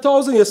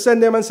 $300,000, you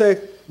send them and say,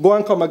 go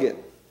and come again.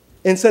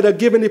 Instead of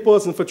giving the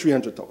person for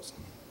 $300,000.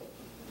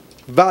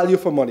 Value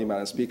for money,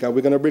 Madam Speaker.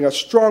 We're going to bring a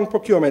strong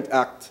Procurement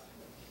Act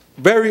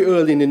very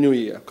early in the new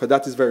year, because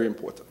that is very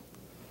important.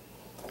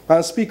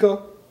 Madam Speaker,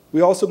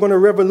 we're also going to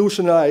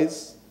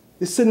revolutionize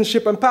the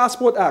Citizenship and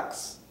Passport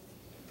Acts.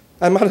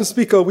 And Madam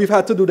Speaker, we've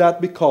had to do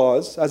that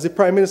because, as the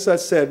Prime Minister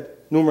has said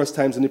numerous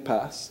times in the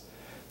past,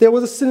 there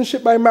was a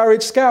citizenship by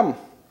marriage scam.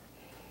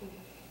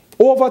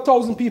 Over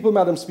 1,000 people,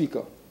 Madam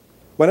Speaker.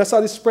 When I saw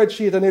the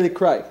spreadsheet, I nearly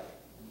cried.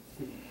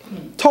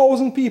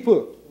 1,000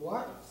 people.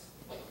 What?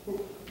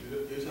 You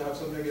should have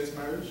something against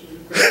marriage?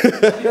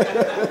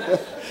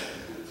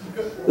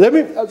 Let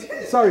me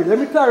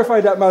clarify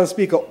that, Madam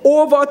Speaker.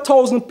 Over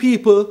 1,000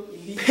 people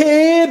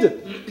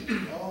paid,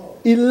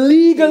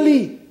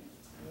 illegally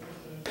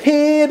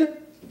paid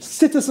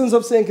citizens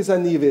of St. Kitts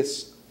and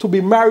Nevis to be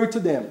married to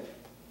them.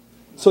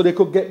 So they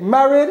could get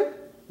married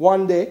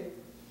one day,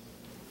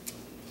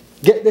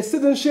 get their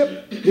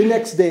citizenship the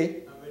next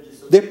day,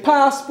 their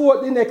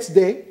passport the next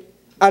day,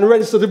 and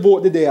register to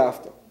vote the day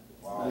after.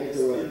 Wow.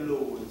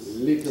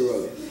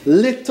 Literally.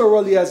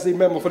 Literally, as the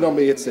member for number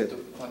 8 said.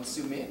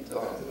 Consummate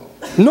or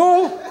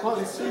No,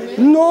 Consummate.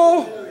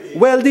 no.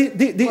 Well,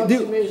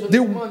 Consummation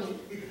of money.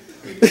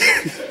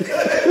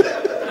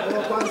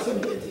 No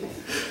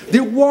consummate. the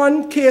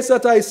one case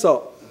that I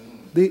saw,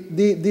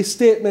 the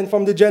statement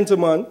from the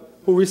gentleman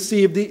who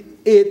received the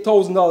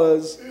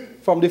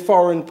 $8,000 from the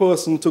foreign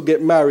person to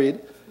get married,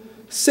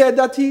 said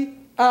that he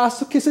asked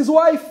to kiss his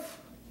wife.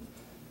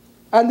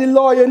 And the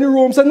lawyer in the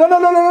room said, no,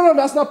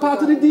 that's not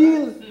part of the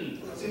deal.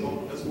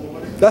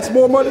 That's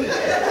more money.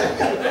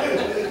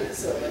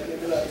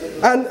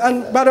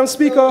 And Madam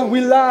Speaker,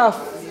 we laugh.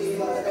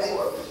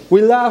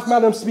 We laugh,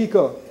 Madam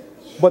Speaker.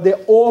 But there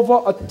are over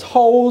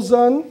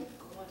 1,000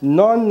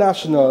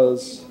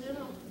 non-nationals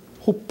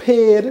who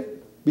paid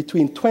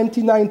between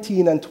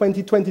 2019 and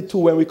 2022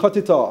 when we cut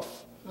it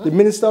off. The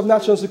Minister of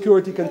National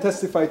Security can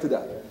testify to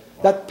that.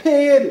 That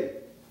paid.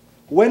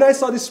 When I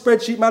saw the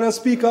spreadsheet, Madam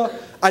Speaker,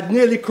 I'd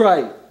nearly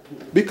cried.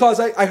 Because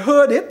I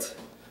heard it,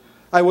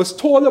 I was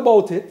told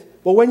about it,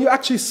 but when you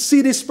actually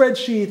see the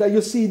spreadsheet and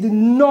you see the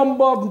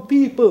number of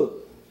people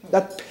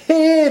that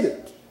paid,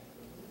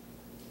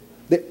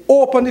 they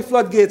opened the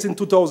floodgates in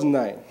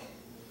 2009.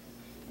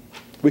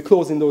 We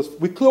closed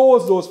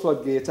those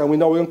floodgates, and we're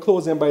going to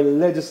close them by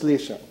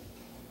legislation.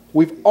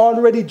 We've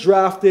already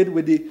drafted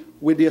with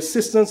the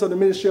assistance of the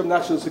Ministry of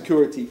National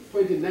Security.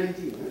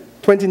 2019,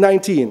 right?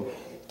 2019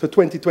 to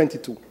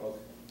 2022.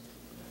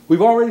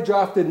 We've already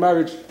drafted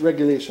marriage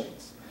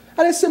regulations.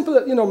 And it's simple,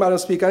 Madam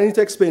Speaker, I need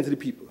to explain to the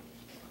people.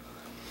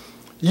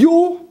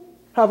 You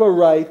have a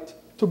right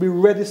to be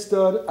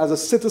registered as a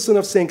citizen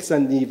of St. Kitts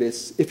and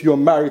Nevis if you're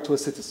married to a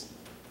citizen.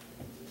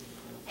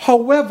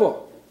 However,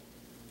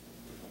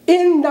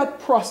 in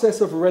that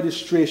process of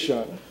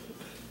registration,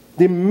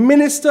 the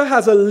minister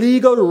has a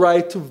legal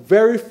right to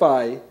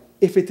verify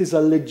if it is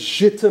a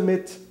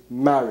legitimate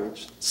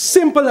marriage.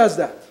 Simple as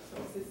that.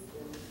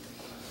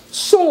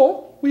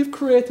 So, we've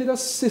created a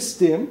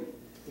system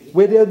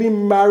where there'll be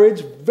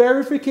marriage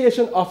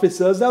verification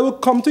officers that will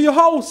come to your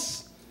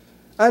house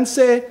and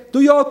say,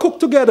 do you all cook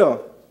together?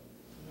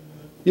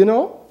 Do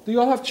you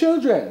all have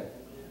children?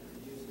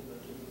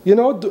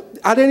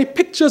 Are there any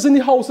pictures in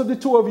the house of the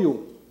two of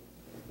you?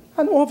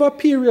 And over a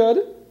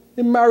period,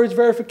 the marriage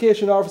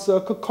verification officer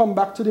could come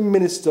back to the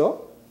minister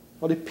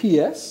or the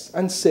PS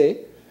and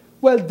say,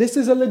 well, this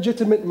is a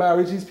legitimate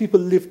marriage. These people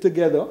live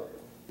together.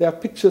 They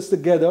have pictures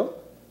together.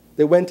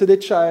 They went to their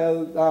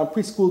child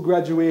preschool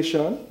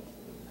graduation.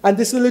 And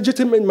this is a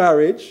legitimate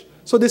marriage.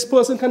 So this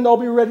person can now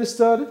be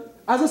registered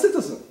as a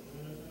citizen.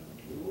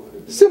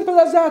 Simple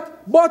as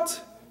that. But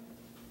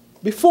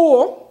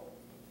before,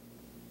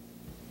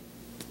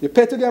 you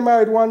pay to get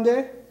married one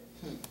day.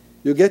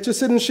 You get your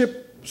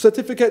citizenship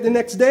certificate the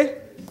next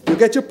day. You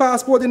get your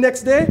passport the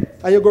next day,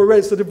 and you go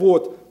register to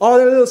vote. All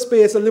in a little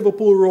space at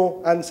Liverpool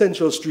Row and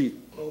Central Street.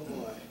 Oh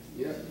boy.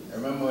 Yeah. I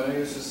remember when I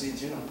used to see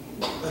Gino.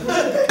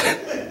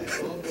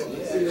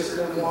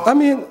 I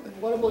mean,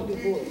 What about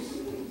divorce?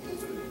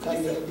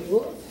 Can you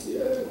divorce?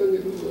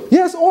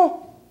 yes,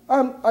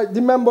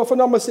 the member for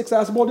number 6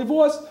 asked about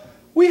divorce.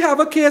 We have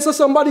a case of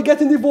somebody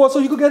getting divorced so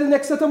you could get the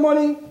next set of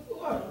money.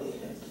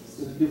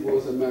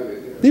 Divorce and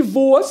marriage.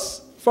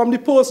 Divorce from the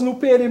person who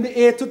paid him the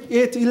 8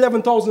 to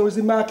 11,000 was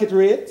the market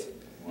rate.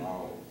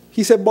 Wow.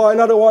 He said, boy,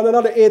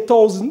 another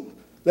 8,000.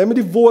 Let me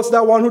divorce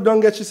that one who don't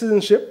get your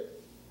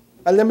citizenship.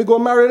 And let me go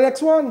marry the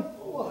next one.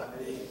 What?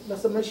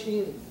 That's a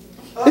machine.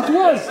 It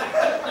was.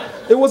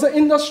 It was an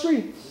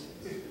industry.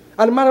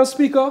 And Madam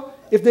Speaker,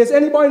 if there's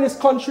anybody in this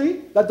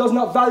country that does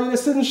not value their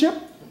citizenship,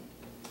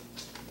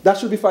 that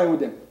should be fine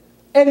with them.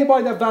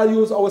 Anybody that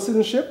values our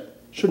citizenship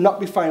should not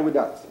be fine with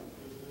that.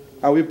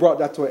 And we brought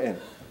that to an end.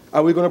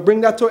 And we're going to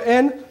bring that to an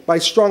end by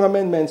strong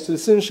amendments to the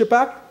Citizenship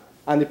Act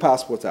and the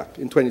Passport Act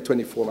in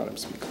 2024, Madam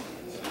Speaker.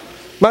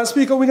 Madam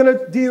Speaker, we're going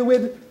to deal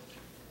with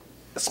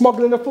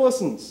smuggling of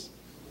persons,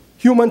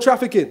 human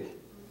trafficking.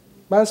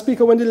 Madam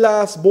Speaker, when the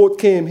last boat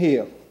came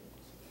here,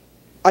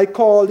 I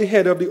called the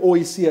head of the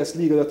OECS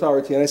Legal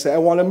Authority and I said, I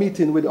want a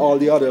meeting with all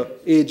the other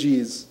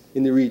AGs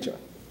in the region.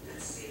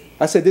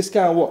 I said, this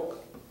can't work.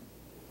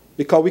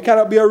 Because we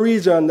cannot be a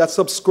region that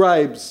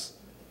subscribes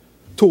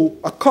to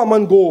a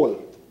common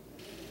goal.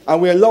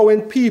 And we're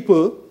allowing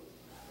people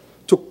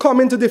to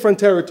come into different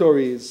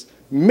territories,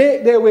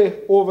 make their way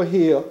over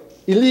here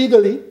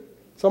illegally.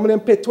 Some of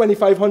them pay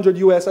 $2,500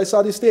 US. I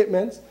saw the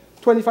statements.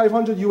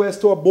 $2,500 US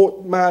to a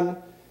boatman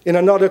in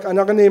another, I'm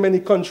not going to name any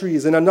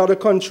countries, in another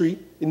country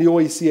in the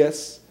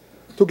OECS,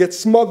 to get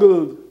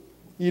smuggled,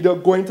 either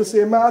going to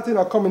St. Martin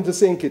or coming to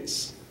St.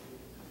 Kitts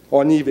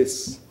or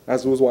Nevis,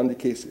 as was one of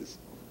the cases.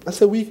 I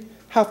said we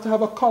have to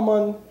have a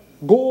common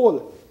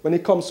goal when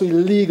it comes to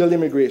illegal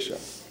immigration.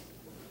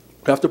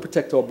 We have to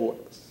protect our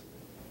borders.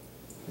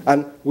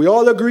 And we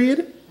all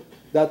agreed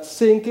that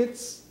St.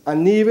 Kitts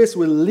and Nevis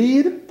will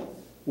lead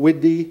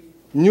with the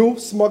new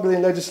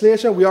smuggling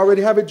legislation. We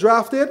already have it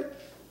drafted.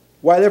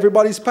 While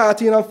everybody's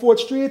partying on 4th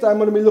Street, I'm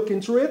going to be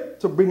looking through it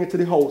to bring it to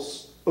the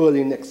House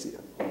early next year.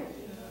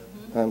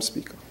 Madam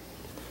Speaker.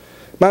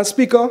 Madam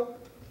Speaker,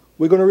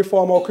 we're going to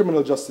reform our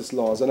criminal justice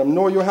laws, and I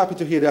know you're happy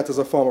to hear that as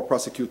a former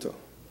prosecutor.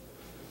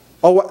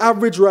 Our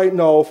average right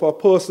now for a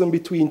person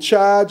between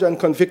charge and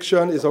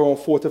conviction is around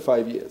 4 to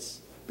 5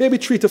 years, maybe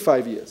 3 to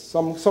 5 years.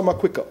 Some are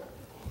quicker.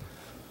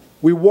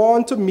 We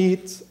want to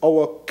meet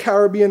our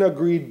Caribbean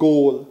agreed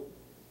goal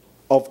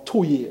of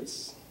 2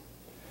 years.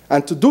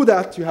 And to do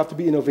that, you have to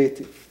be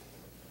innovative.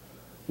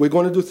 We're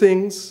going to do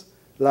things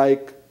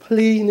like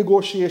plea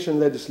negotiation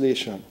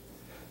legislation,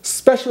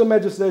 special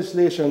measures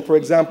legislation, for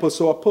example,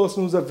 so a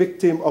person who's a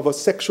victim of a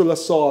sexual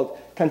assault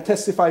can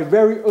testify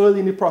very early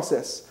in the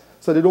process,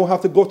 so they don't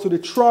have to go through the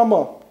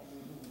trauma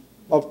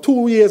of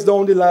 2 years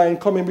down the line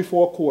coming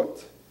before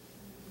court.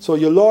 So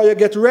your lawyer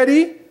get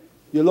ready,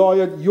 your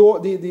lawyer,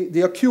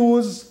 the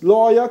accused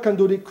lawyer can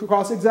do the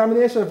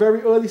cross-examination at a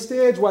very early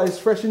stage while it's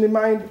fresh in the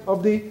mind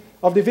of the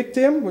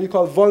victim, what you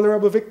call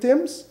vulnerable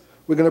victims.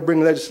 We're going to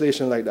bring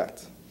legislation like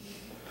that.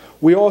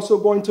 We're also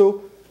going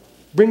to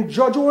bring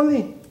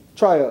judge-only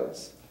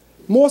trials.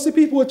 Most of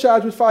the people who are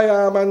charged with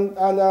firearm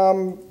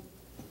and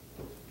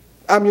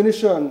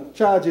ammunition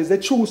charges, they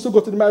choose to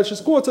go to the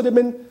magistrate's court, so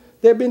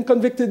they've been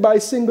convicted by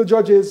single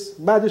judges,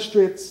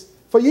 magistrates,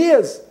 for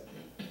years.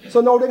 So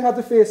now they have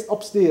to face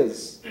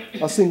upstairs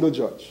a single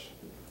judge.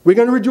 We're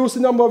going to reduce the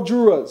number of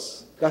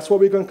jurors. That's what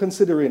we're going to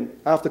consider in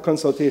after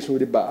consultation with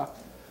the bar.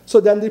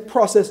 So then the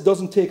process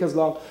doesn't take as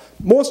long.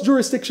 Most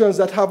jurisdictions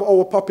that have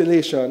our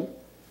population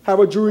have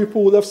a jury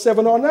pool of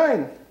 7 or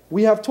 9.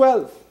 We have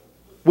 12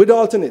 with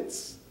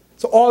alternates.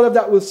 So all of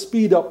that will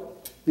speed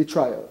up the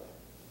trial.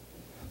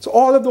 So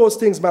all of those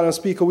things, Madam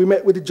Speaker, we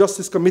met with the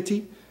Justice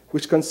Committee,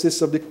 which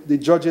consists of the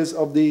judges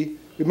of we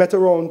met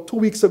around 2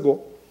 weeks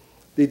ago,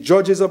 the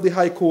judges of the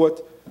High Court,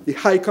 the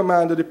High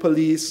Command of the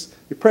Police,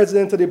 the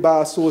President of the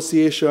Bar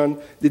Association,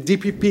 the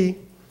DPP,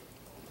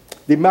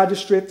 the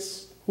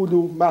magistrates who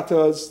do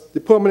matters,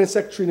 the Permanent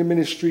Secretary in the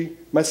Ministry,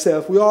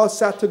 myself. We all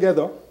sat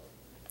together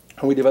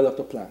and we developed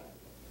a plan.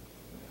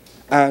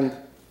 And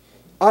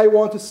I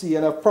want to see,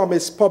 and I've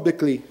promised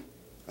publicly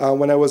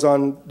when I was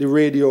on the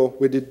radio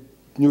with the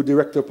new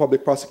Director of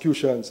Public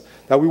Prosecutions,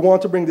 that we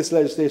want to bring this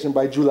legislation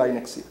by July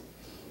next year.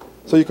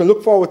 So you can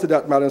look forward to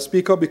that, Madam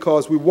Speaker,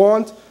 because we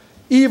want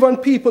even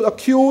people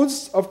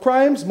accused of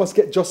crimes must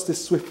get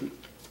justice swiftly.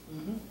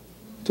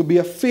 To be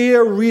a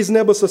fair,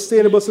 reasonable,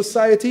 sustainable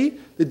society,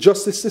 the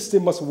justice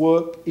system must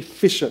work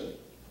efficiently.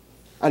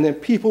 And then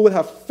people will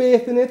have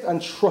faith in it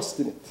and trust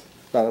in it,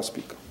 Madam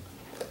Speaker.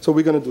 So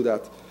we're going to do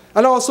that.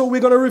 And also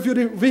we're going to review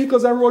the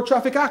Vehicles and Road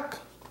Traffic Act.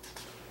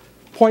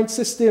 Point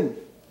system.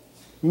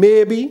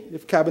 Maybe,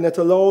 if Cabinet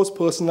allows,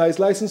 personalized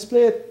license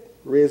plate,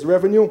 raise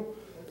revenue.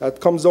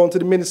 That comes down to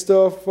the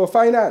Minister for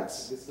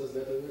Finance.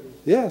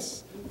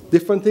 Yes.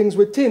 Different things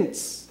with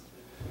tints.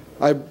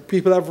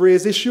 People have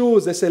raised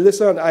issues. They say,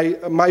 listen,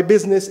 my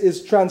business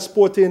is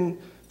transporting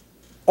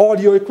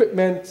audio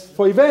equipment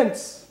for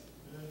events.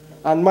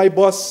 And my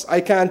bus,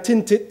 I can't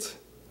tint it.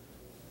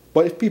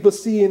 But if people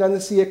see it and they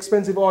see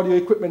expensive audio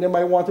equipment, they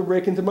might want to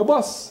break into my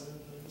bus.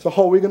 So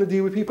how are we going to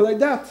deal with people like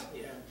that?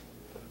 Yeah.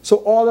 So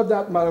all of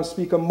that, Madam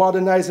Speaker,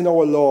 modernizing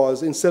our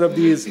laws instead of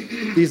these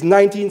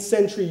 19th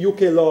century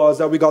UK laws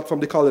that we got from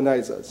the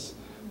colonizers.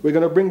 We're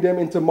going to bring them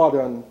into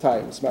modern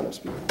times, Madam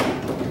Speaker.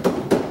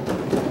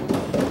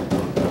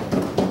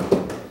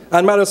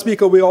 And Madam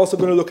Speaker, we're also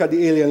going to look at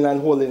the Alien Land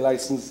Holding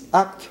License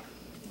Act,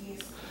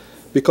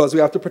 because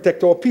we have to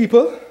protect our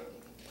people,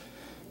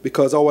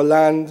 because our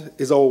land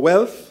is our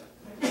wealth,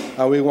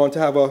 and we want to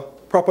have a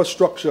proper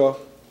structure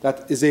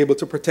that is able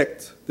to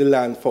protect the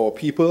land for our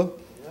people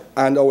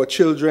and our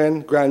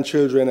children,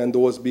 grandchildren, and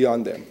those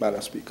beyond them,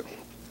 Madam Speaker.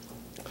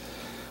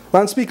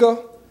 Madam Speaker,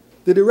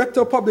 the Director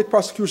of Public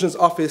Prosecution's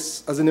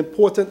Office is an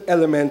important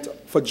element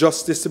for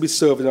justice to be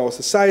served in our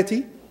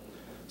society,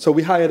 so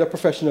we hired a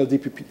professional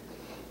DPP.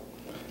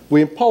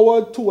 We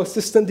empowered 2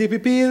 assistant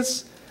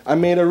DPPs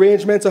and made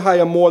arrangements to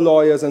hire more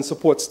lawyers and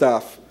support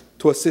staff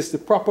to assist the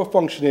proper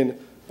functioning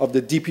of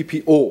the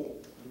DPPO.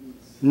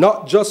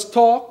 Not just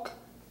talk,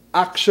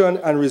 action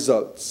and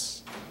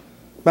results.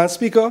 Madam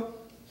Speaker,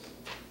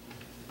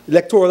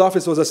 electoral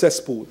office was a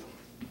cesspool.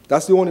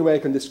 That's the only way I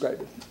can describe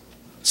it.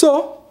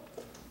 So,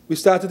 we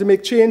started to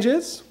make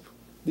changes,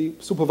 the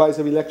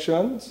supervisor of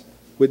elections,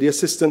 with the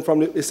assistance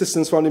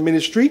from the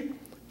ministry.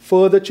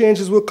 Further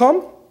changes will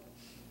come.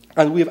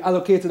 And we have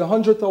allocated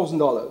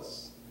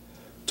 $100,000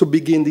 to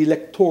begin the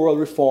electoral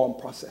reform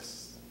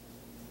process.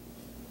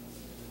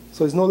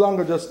 So it's no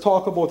longer just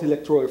talk about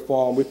electoral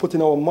reform. We put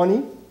in our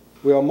money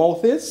where our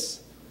mouth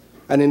is,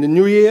 and in the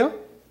new year,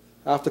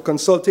 after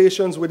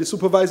consultations with the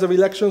supervisor of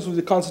elections, with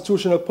the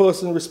constitutional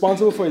person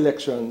responsible for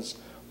elections,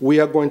 we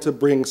are going to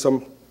bring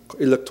some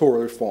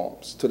electoral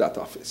reforms to that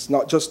office.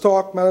 Not just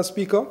talk, Madam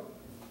Speaker,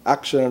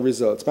 action and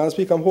results. Madam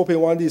Speaker, I'm hoping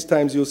one of these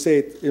times you'll say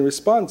it in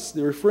response,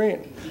 the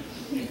refrain.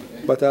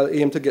 But I'll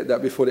aim to get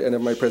that before the end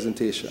of my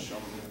presentation.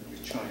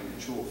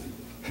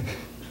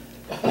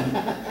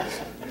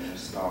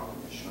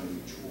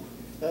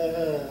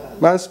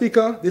 Madam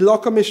Speaker, the Law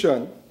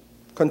Commission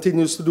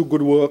continues to do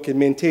good work in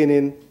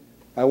maintaining,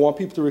 I want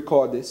people to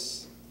record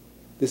this.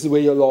 This is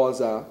where your laws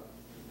are.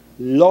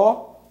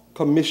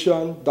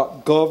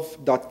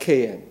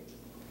 lawcommission.gov.kn.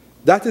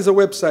 That is a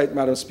website,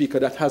 Madam Speaker,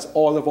 that has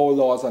all of our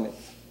laws on it.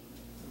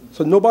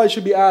 So nobody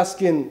should be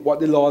asking what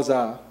the laws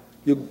are.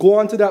 You go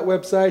onto that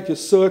website, you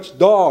search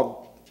dog,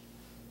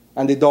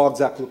 and the Dogs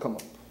Act will come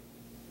up.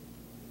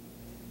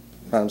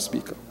 Madam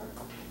Speaker.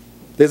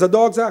 There's a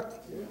Dogs Act.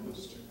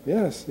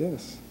 Yes,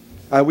 yes.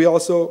 And we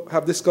also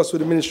have discussed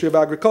with the Ministry of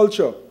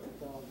Agriculture.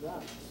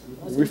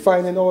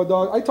 Refining our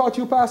dog. I thought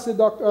you passed it,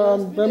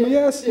 Dr.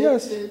 Yes,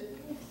 yes.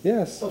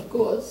 Yes. Of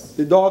course.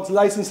 The Dogs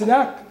Licensing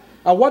Act.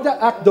 And what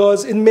that act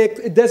does,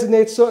 it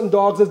designates certain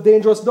dogs as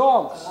dangerous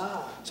dogs.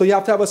 So you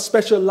have to have a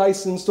special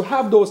license to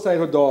have those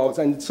type of dogs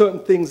and certain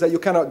things that you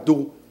cannot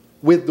do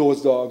with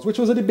those dogs, which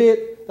was a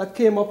debate that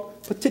came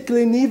up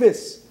particularly in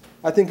Nevis.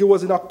 I think it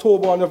was in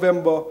October or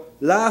November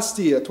last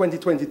year,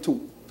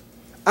 2022.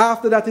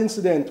 After that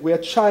incident where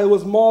a child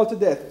was mauled to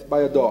death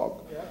by a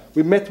dog,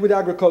 we met with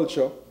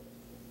agriculture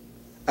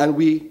and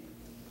we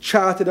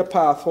charted a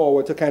path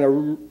forward to kind of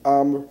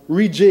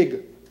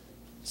rejig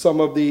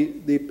some of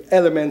the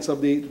elements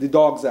of the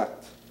Dogs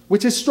Act,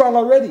 which is strong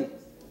already,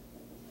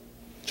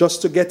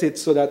 just to get it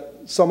so that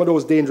some of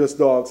those dangerous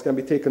dogs can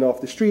be taken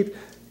off the street.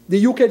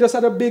 The UK just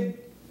had a big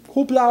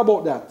hoopla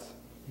about that.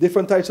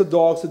 Different types of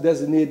dogs to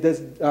designate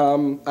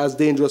as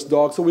dangerous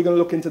dogs, so we're going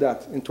to look into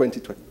that in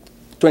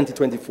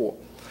 2024.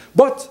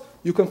 But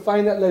you can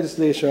find that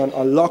legislation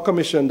on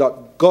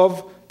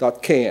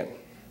lawcommission.gov.kn.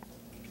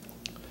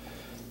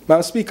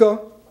 Madam Speaker,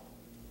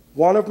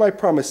 one of my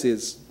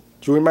promises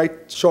during my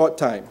short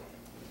time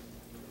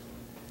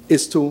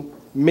is to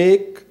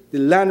make the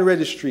land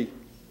registry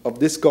of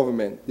this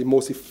government the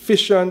most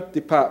efficient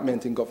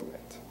department in government.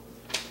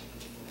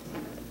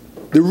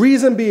 The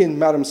reason being,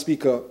 Madam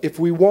Speaker, if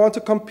we want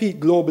to compete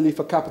globally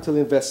for capital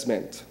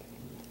investment,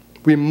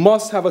 we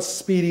must have a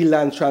speedy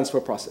land transfer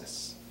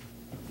process.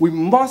 We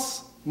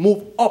must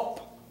move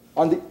up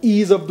on the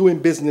ease of doing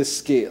business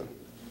scale.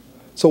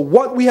 So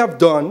what we have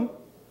done,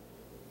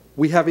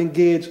 we have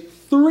engaged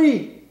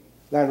 3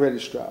 land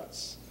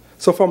registrars.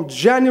 So from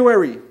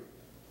January,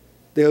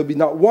 there will be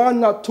not 1,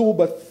 not 2,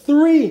 but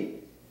 3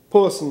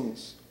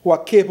 persons who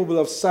are capable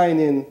of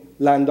signing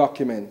land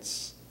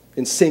documents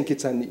in St.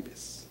 Kitts and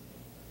Nevis.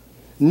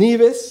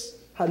 Nevis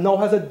now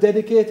has a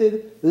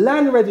dedicated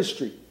land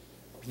registry.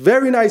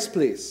 Very nice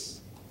place.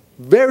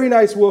 Very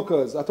nice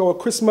workers. At our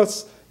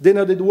Christmas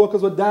dinner, the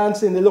workers were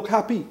dancing. They look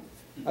happy.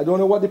 I don't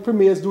know what the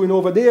Premier is doing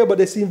over there, but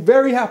they seem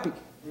very happy.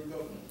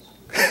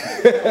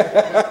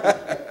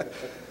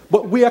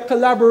 But we are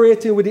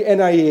collaborating with the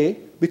NIA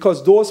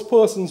because those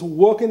persons who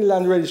work in the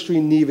land registry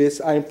in Nevis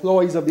are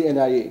employees of the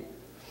NIA.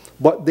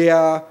 But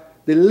the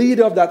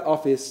leader of that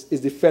office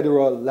is the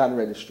federal land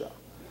registrar.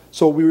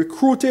 So we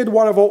recruited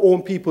one of our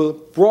own people,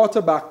 brought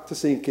her back to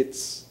St.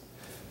 Kitts.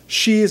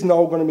 She is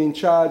now going to be in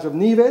charge of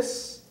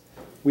Nevis.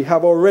 We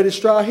have our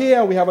registrar here,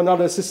 and we have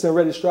another assistant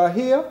registrar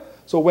here.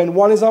 So when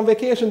one is on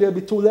vacation, there'll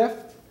be 2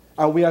 left.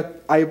 And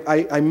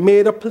I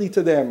made a plea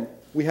to them.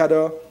 We had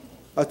a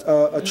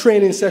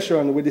training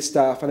session with the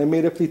staff, and I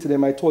made a plea to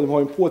them. I told them how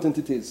important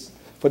it is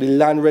for the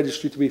land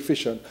registry to be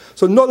efficient.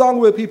 So no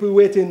longer will people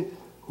waiting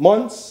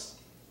months,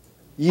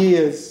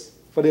 years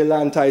for their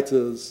land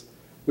titles.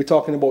 We're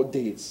talking about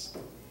days.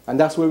 And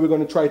that's where we're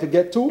going to try to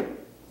get to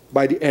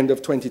by the end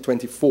of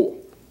 2024.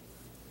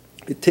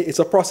 It's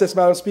a process,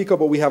 Madam Speaker,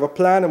 but we have a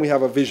plan and we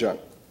have a vision.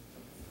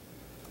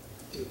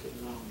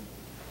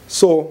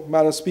 So,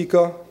 Madam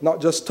Speaker, not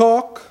just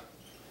talk,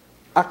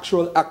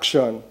 actual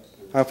action.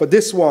 And for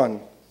this one,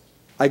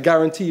 I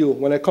guarantee you,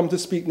 when I come to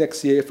speak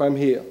next year, if I'm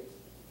here.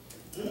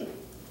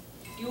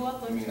 You are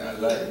going to I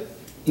like.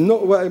 No,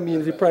 what I mean,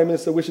 if the Prime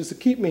Minister wishes to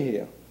keep me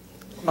here,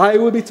 I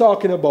will be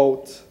talking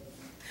about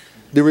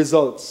the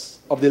results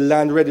of the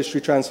land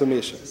registry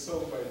transformation.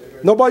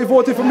 Nobody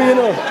voted for me, you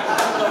know.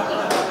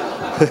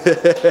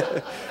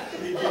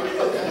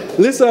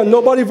 Listen,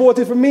 nobody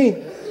voted for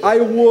me. I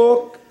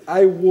work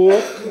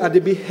at the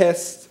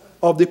behest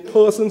of the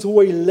persons who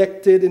were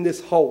elected in this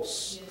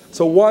house.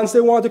 So once they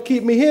want to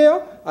keep me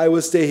here, I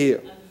will stay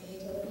here.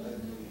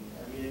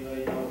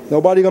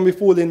 Nobody gonna be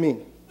fooling me.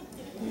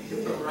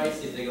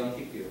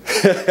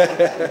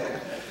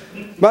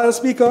 Madam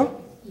Speaker,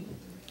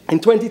 in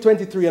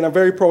 2023, and I'm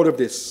very proud of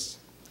this,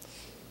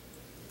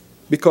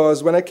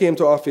 because when I came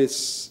to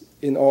office,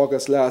 in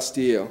August last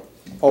year,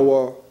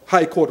 our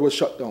High Court was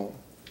shut down.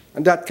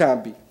 And that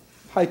can't be.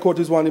 High Court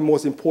is one of the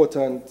most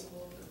important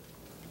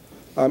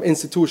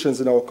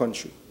institutions in our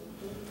country.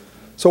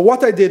 So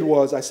what I did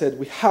was, I said,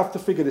 we have to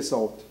figure this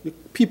out.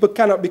 People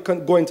cannot be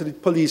going to the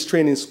police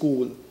training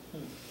school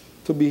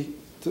to be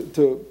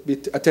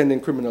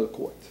attending criminal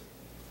court.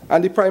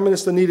 And the Prime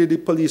Minister needed the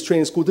police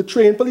training school to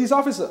train police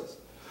officers.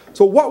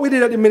 So what we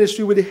did at the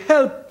ministry, with the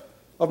help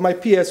of my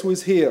PS who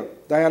is here,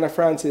 Diana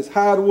Francis,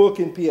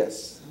 hard-working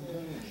PS,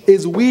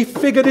 is we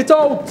figured it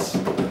out.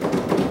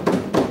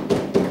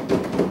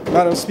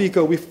 Madam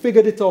Speaker, we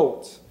figured it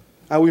out.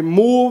 And we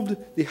moved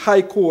the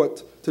High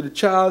Court to the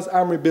Charles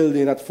Armory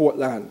Building at Fort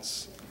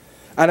Lance.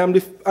 And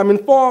I'm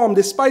informed,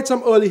 despite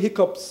some early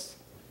hiccups,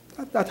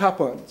 that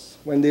happens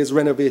when there's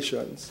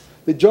renovations.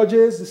 The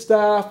judges, the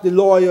staff, the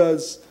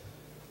lawyers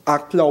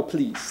are now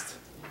pleased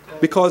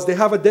because they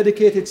have a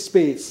dedicated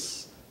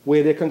space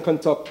where they can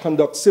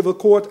conduct civil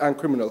court and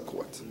criminal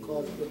court.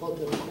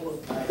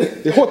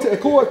 The hotel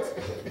court,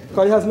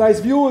 because it has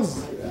nice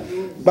views.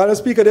 Madam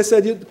Speaker, they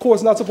said the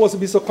court's not supposed to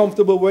be so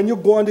comfortable. When you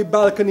go on the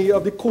balcony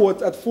of the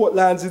court at Fort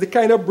Lance, it's the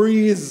kind of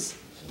breeze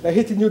that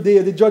hitting you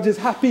there. The judge is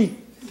happy.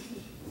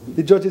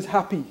 The judge is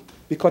happy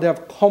because they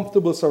have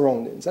comfortable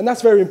surroundings. And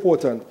that's very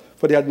important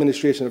for the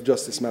administration of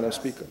justice, Madam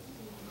Speaker.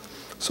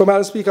 So,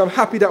 Madam Speaker, I'm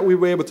happy that we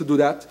were able to do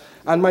that.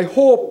 And my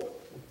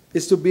hope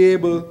is to be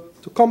able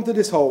to come to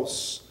this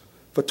House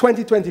for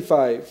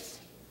 2025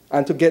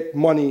 and to get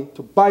money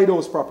to buy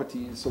those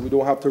properties so we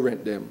don't have to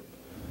rent them,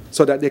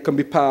 so that they can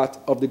be part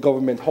of the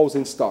government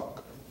housing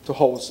stock to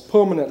house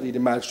permanently the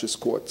magistrates'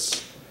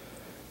 courts.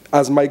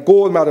 As my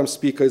goal, Madam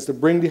Speaker, is to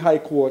bring the High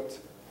Court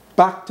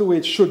back to where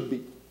it should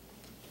be,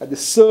 at the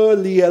Sir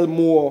Lee L.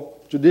 Moore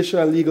Judicial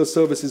and Legal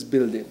Services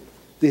Building,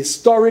 the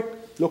historic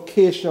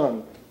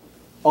location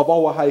of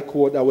our High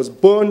Court that was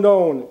burned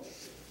down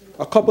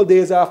a couple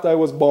days after I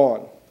was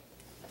born.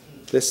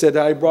 They said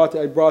I brought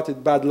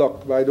it bad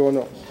luck, but I don't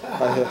know.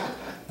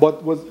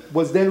 But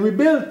was then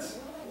rebuilt.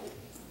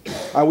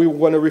 And we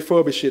want to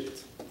refurbish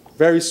it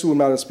very soon,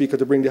 Madam Speaker,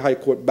 to bring the High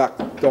Court back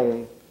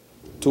down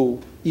to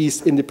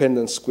East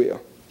Independence Square.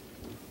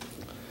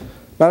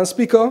 Madam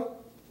Speaker,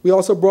 we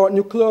also brought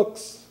new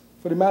clerks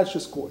for the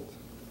Magistrates Court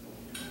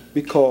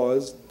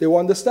because they were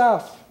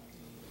understaffed.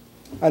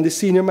 And the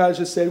senior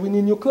manager said, we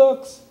need new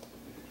clerks.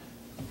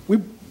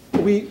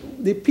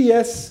 The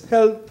PS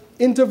held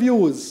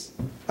interviews,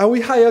 and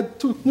we hired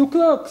 2 new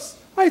clerks.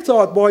 I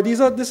thought, boy,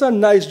 these are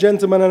nice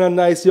gentlemen and a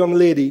nice young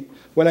lady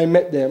when I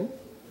met them.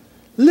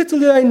 Little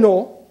did I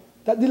know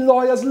that the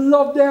lawyers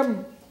love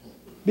them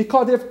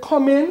because they've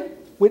come in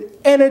with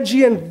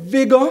energy and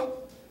vigor.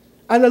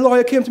 And the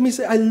lawyer came to me and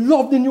said, I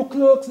love the new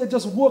clerks, they're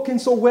just working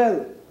so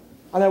well.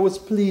 And I was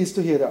pleased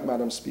to hear that,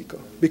 Madam Speaker.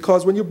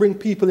 Because when you bring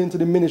people into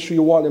the ministry,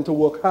 you want them to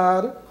work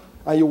hard,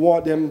 and you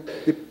want them,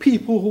 the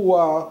people who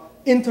are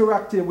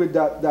interacting with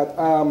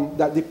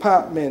that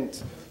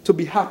department, to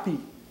be happy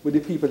with the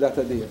people that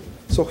are there.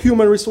 So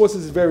human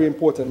resources is very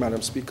important,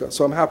 Madam Speaker.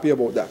 So I'm happy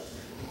about that.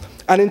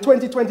 And in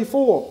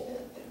 2024,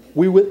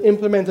 we will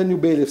implement a new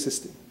bailiff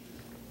system.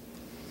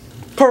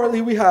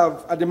 Currently, we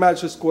have at the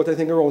Magistrates Court, I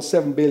think, around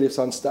 7 bailiffs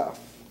on staff,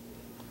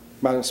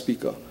 Madam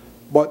Speaker.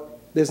 But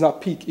there's not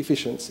peak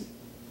efficiency.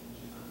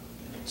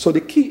 So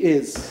the key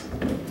is,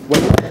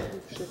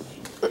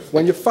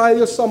 when you file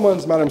your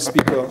summons, Madam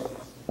Speaker,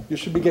 you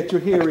should get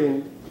your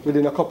hearing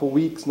within a couple of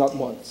weeks, not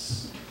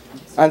months.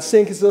 And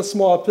St. Kitts is a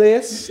small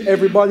place.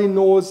 Everybody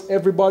knows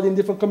everybody in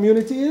different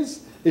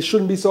communities. It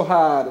shouldn't be so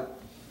hard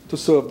to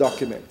serve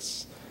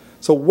documents.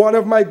 So one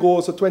of my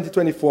goals for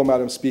 2024,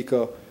 Madam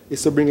Speaker,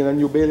 is to bring in a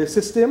new bailiff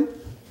system.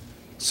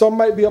 Some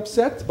might be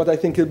upset, but I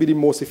think it'll be the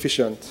most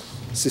efficient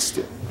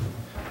system.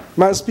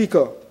 Madam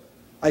Speaker,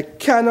 I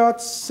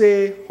cannot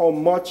say how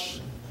much,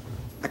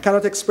 I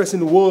cannot express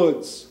in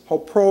words how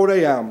proud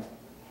I am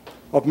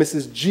of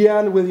Mrs.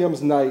 Jeanne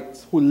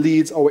Williams-Knight, who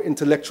leads our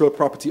Intellectual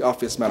Property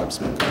Office, Madam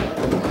Speaker.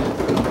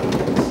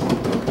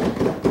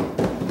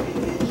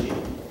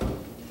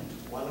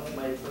 One of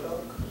my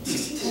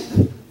products.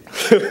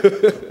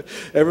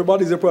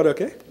 Everybody's a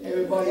product, eh?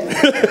 Everybody.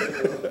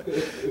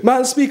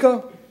 Madam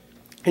Speaker,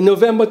 in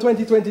November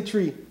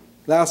 2023,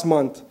 last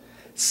month,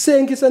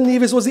 St. Kitts and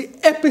Nevis was the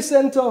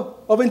epicenter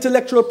of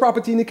intellectual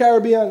property in the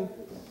Caribbean.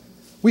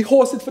 We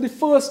hosted for the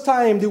first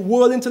time the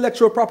World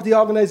Intellectual Property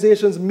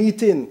Organization's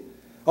meeting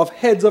of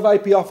heads of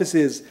IP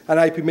offices and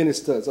IP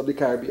ministers of the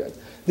Caribbean.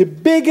 The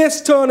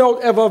biggest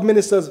turnout ever of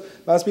ministers.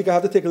 Madam Speaker, I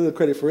have to take a little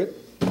credit for it.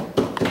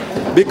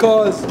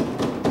 Because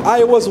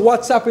I was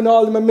WhatsApping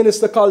all my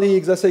minister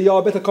colleagues. I said,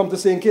 y'all better come to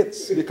St.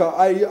 Kitts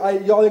because y'all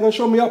ain't going to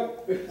show me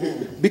up.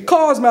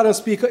 Because, Madam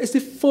Speaker, it's the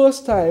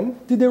first time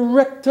the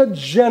Director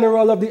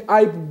General of the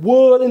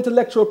World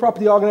Intellectual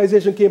Property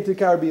Organization came to the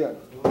Caribbean.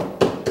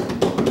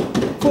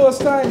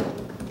 First time,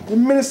 the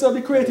Minister of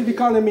the Creative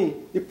Economy,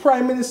 the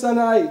Prime Minister and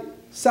I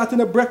sat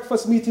in a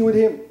breakfast meeting with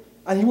him,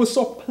 and he was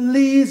so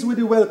pleased with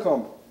the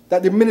welcome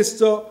that the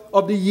Minister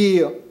of the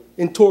Year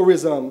in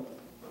Tourism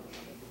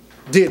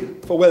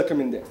did for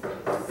welcoming them.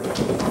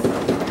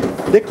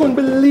 They couldn't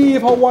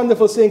believe how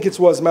wonderful St. Kitts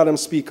was, Madam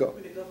Speaker.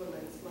 With the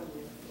government's money.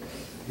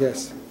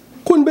 Yes.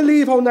 Couldn't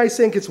believe how nice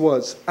St. Kitts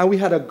was. And we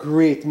had a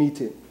great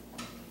meeting.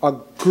 A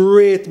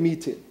great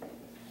meeting.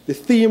 The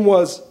theme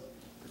was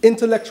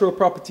intellectual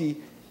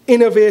property,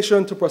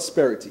 innovation to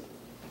prosperity.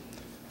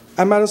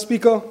 And Madam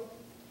Speaker,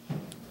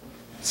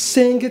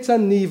 St. Kitts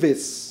and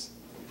Nevis,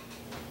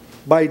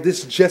 by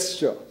this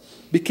gesture,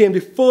 became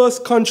the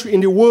first country in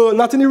the world,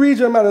 not in the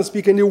region, Madam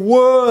Speaker, in the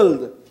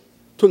world,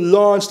 to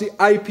launch the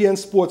IP and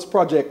Sports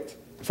project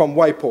from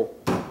WIPO,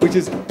 which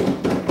is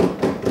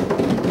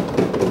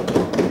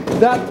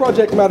that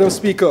project, Madam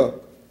Speaker,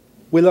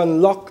 will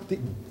unlock the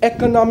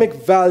economic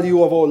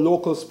value of our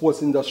local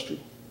sports industry.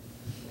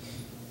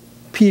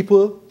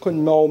 People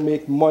can now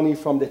make money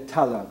from their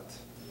talent.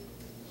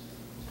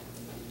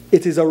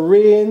 It is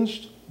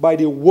arranged by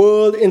the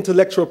World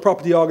Intellectual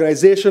Property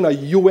Organization, a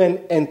UN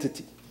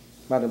entity,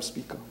 Madam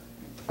Speaker.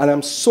 And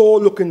I'm so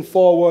looking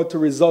forward to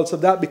results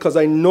of that because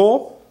I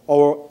know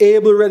our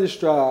able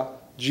registrar,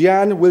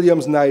 Gian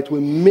Williams-Knight,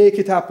 will make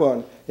it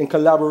happen in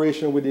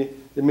collaboration with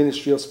the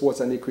Ministry of Sports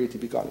and the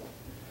Creative Economy.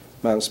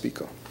 Madam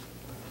Speaker.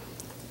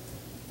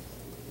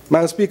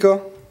 Madam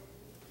Speaker,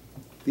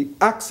 the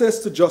Access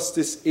to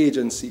Justice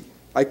Agency.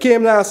 I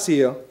came last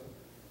year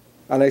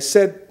and I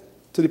said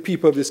to the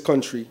people of this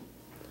country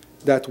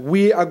that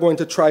we are going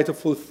to try to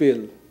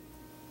fulfill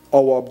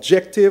our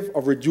objective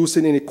of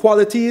reducing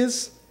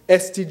inequalities,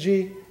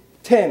 SDG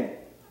 10,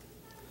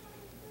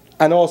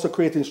 and also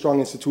creating strong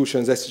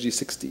institutions, SDG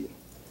 16.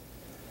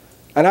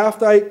 And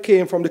after I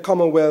came from the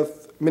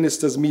Commonwealth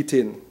Ministers'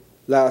 meeting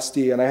last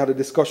year, and I had a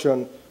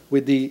discussion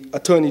with the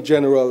Attorney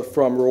General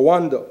from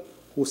Rwanda,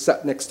 who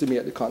sat next to me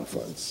at the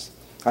conference,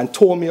 and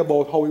told me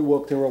about how he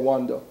worked in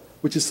Rwanda,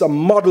 which is a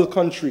model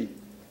country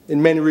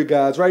in many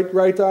regards. Right,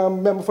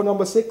 member for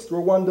number 6,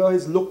 Rwanda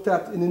is looked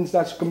at in the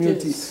international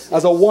community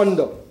as a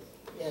wonder.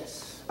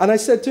 Yes. And I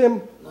said to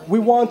him, we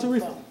want to...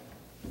 What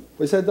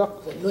you said,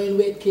 Doc? So knowing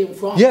where it came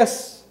from.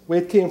 Yes,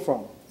 where it came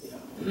from.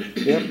 Yeah.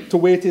 Yeah, to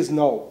where it is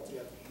now.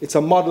 Yeah. It's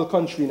a model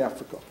country in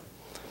Africa.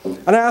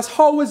 And I asked,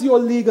 how is your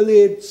legal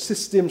aid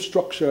system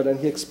structured? And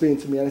he explained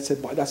to me, and I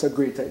said, boy, that's a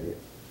great idea.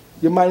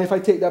 You mind if I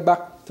take that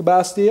back to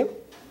Bastille?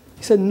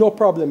 He said, no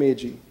problem,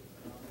 AG.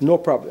 No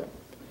problem.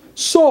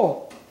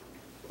 So,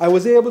 I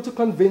was able to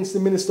convince the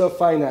Minister of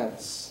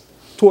Finance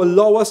to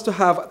allow us to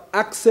have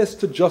Access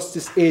to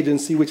Justice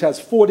Agency, which has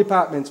 4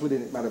 departments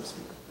within it, Madam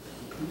Speaker.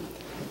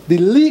 The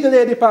Legal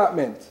Aid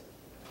Department,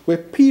 where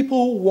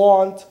people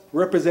want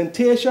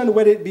representation,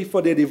 whether it be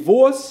for their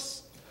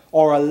divorce,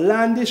 or a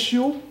land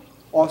issue,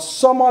 or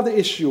some other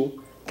issue,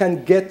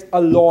 can get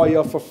a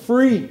lawyer for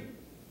free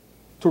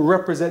to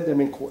represent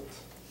them in court.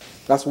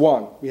 That's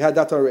 1. We had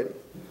that already.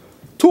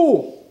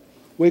 2,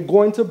 we're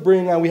going to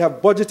bring, and we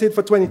have budgeted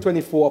for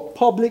 2024, a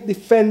public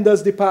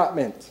defender's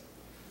department,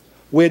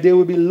 where there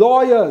will be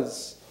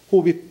lawyers who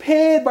will be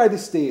paid by the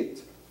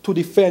state to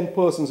defend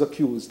persons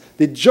accused.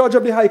 The judge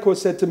of the High Court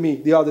said to me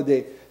the other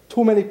day,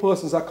 too many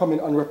persons are coming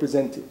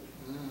unrepresented.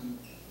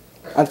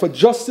 And for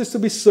justice to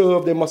be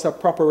served, they must have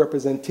proper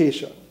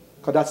representation,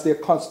 because that's their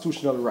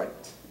constitutional right.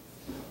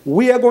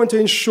 We are going to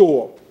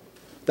ensure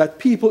that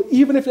people,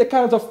 even if they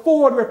can't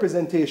afford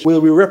representation,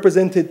 will be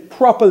represented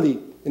properly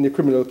in the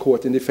criminal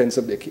court in defense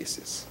of their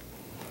cases.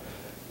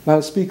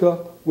 Madam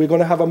Speaker, we're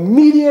going to have a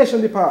mediation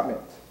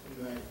department.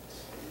 Right.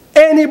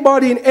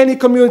 Anybody in any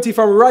community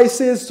from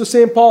Rice's to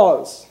St.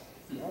 Paul's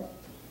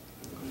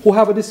who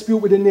have a dispute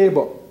with a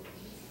neighbor,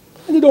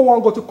 and they don't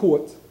want to go to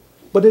court,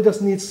 but they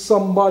just need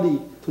somebody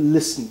to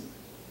listen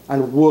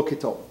and work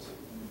it out.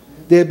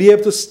 They'll be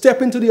able to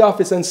step into the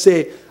office and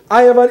say,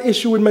 I have an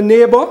issue with my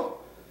neighbor.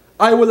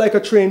 I would like a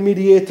trained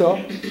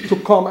mediator to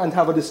come and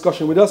have a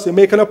discussion with us. You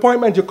make an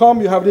appointment, you come,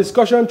 you have a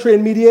discussion,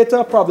 trained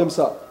mediator, problem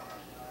solved.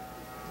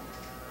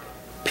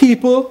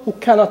 People who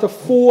cannot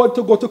afford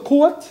to go to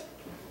court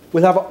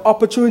will have an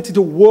opportunity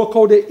to work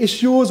out their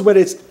issues, whether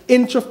it's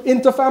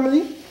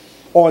interfamily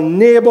or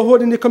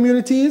neighborhood in the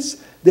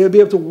communities. They'll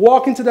be able to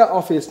walk into their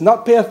office,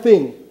 not pay a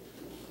thing,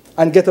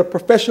 and get a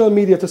professional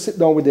mediator to sit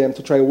down with them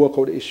to try to work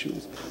out the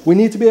issues. We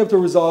need to be able to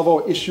resolve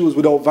our issues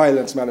without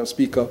violence, Madam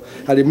Speaker,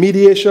 and the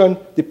mediation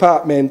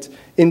department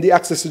in the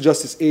Access to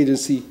Justice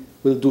Agency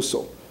will do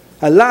so.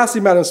 And lastly,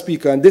 Madam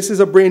Speaker, and this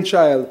is a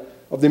brainchild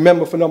of the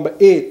member for number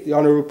 8, the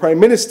Honorable Prime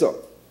Minister.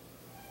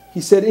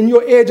 He said, in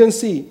your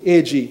agency,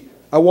 AG,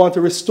 I want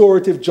a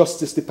restorative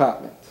justice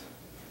department.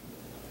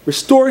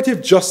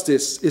 Restorative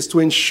justice is to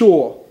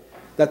ensure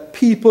that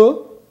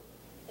people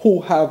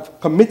who have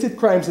committed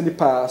crimes in the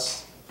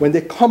past, when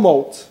they come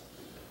out,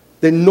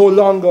 they no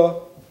longer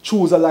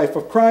choose a life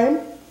of crime.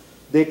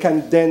 They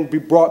can then be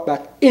brought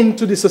back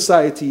into the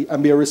society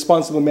and be a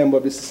responsible member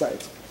of the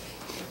society.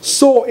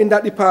 So in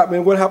that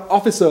department, we'll have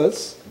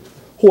officers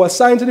who are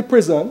assigned to the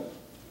prison.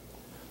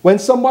 When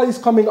somebody's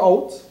coming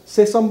out,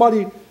 say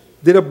somebody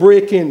did a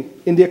break-in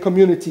their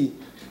community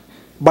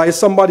by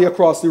somebody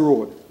across the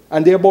road,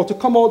 and they're about to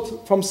come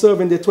out from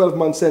serving their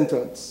 12-month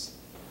sentence,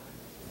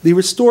 the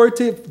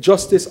restorative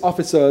justice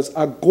officers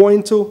are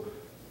going to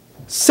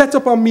set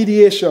up a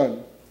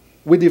mediation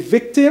with the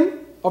victim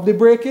of the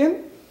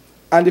break-in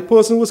and the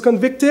person who was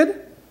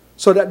convicted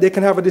so that they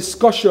can have a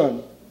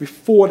discussion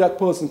before that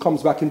person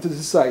comes back into the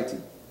society,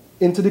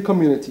 into the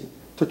community,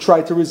 to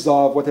try to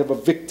resolve whatever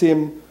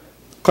victim,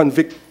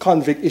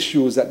 convict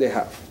issues that they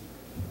have.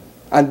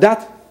 And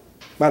that,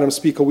 Madam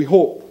Speaker, we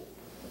hope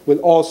will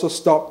also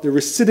stop the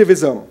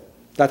recidivism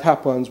that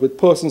happens with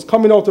persons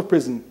coming out of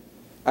prison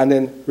and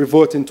then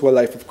reverting to a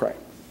life of crime.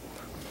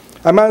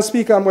 And Madam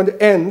Speaker, I'm going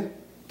to end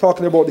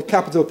talking about the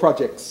capital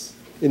projects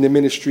in the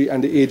ministry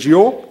and the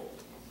AGO.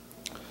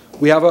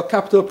 We have a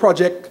capital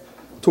project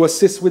to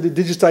assist with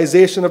the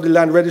digitization of the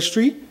land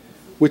registry,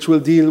 which will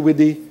deal with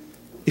the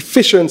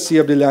efficiency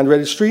of the land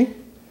registry.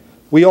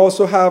 We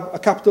also have a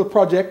capital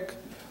project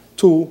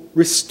to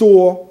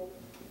restore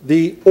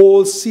the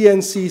old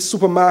CNC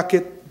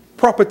supermarket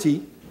property,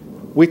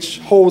 which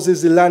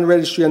houses the land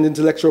registry and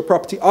intellectual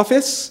property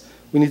office.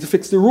 We need to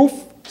fix the roof,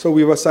 so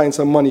we've assigned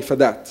some money for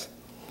that.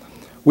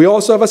 We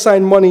also have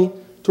assigned money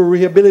to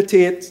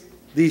rehabilitate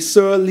the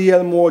Sir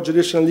Leal Moore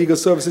Judicial and Legal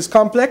Services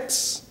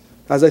Complex.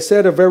 As I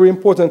said, a very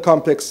important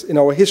complex in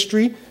our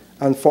history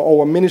and for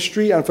our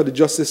ministry and for the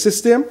justice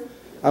system.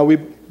 And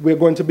we're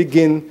going to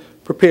begin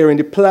preparing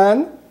the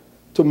plan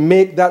to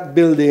make that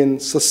building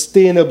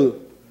sustainable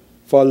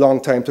for a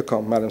long time to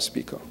come, Madam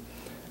Speaker.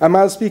 And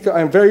Madam Speaker,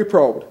 I'm very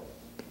proud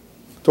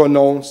to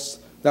announce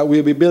that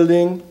we'll be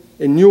building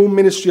a new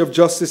Ministry of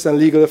Justice and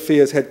Legal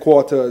Affairs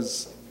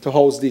headquarters to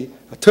house the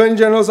Attorney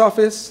General's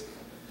office,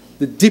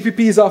 the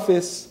DPP's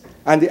office,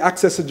 and the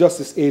Access to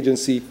Justice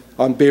Agency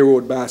on Bay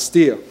Road,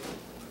 Bastille.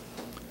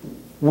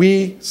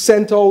 We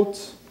sent out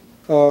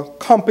a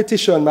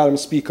competition, Madam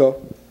Speaker,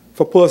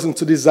 for persons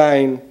to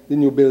design the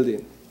new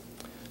building.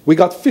 We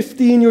got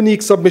 15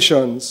 unique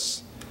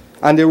submissions,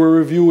 and they were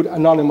reviewed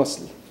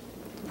anonymously.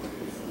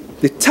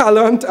 The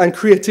talent and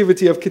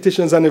creativity of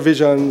Kittitions and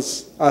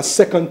Divisions are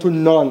second to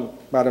none,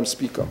 Madam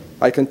Speaker.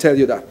 I can tell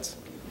you that.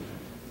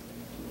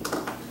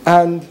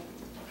 And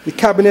the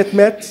cabinet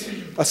met,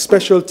 a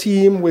special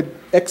team with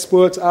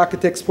experts,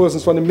 architects,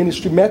 persons from the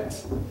ministry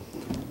met,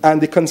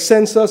 and the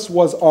consensus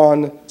was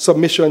on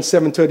submission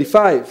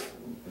 735.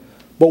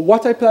 But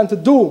what I plan to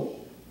do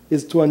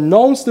is to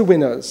announce the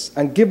winners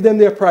and give them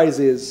their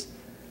prizes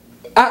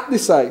at the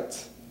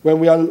site when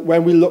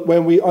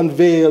we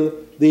unveil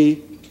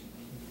the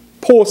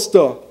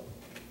poster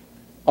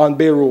on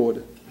Bay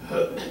Road.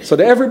 So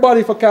that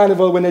everybody for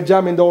Carnival, when they're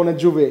jamming down at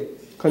Juve,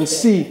 can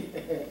see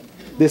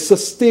the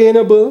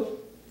sustainable,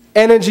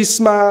 energy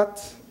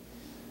smart,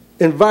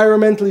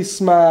 environmentally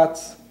smart,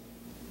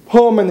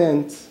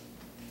 permanent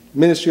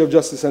Ministry of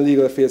Justice and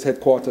Legal Affairs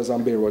headquarters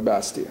on Bay Road,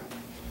 Bastille.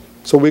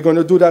 So we're going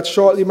to do that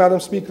shortly,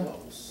 Madam Speaker.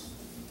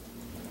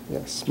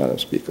 Yes, Madam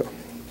Speaker.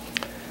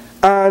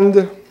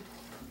 And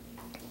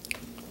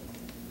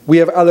we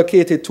have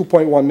allocated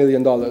 $2.1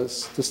 million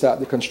to start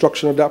the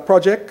construction of that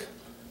project,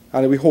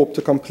 and we hope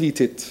to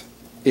complete it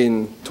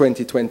in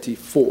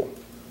 2024.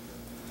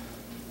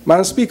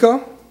 Madam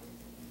Speaker,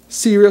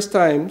 serious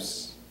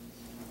times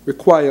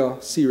require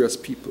serious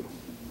people.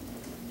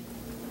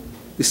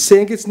 The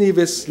St. Kitts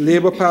Nevis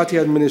Labour Party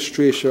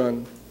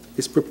administration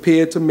is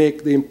prepared to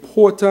make the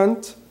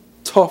important,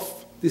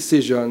 tough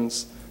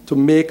decisions to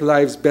make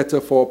lives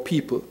better for our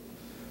people,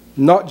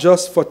 not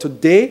just for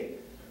today,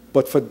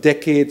 but for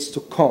decades to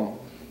come.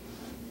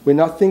 We're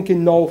not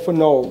thinking now for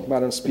now,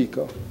 Madam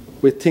Speaker.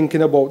 We're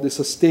thinking about the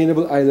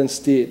sustainable island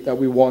state that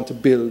we want to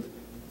build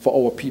for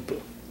our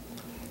people.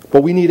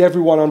 But we need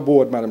everyone on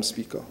board, Madam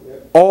Speaker.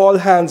 All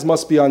hands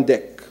must be on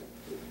deck.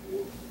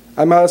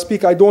 And Madam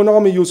Speaker, I don't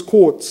normally use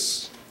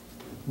quotes,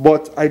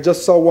 but I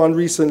just saw one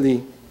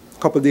recently, a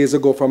couple of days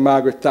ago, from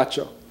Margaret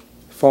Thatcher,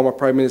 former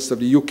Prime Minister of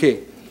the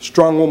UK,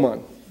 strong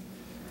woman.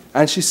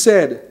 And she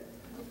said,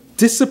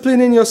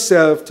 disciplining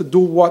yourself to do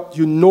what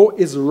you know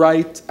is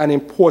right and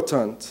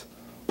important,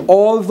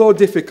 although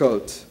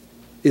difficult,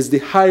 is the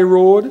high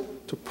road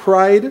to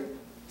pride,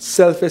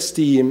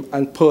 self-esteem,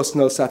 and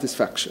personal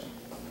satisfaction.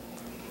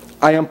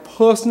 I am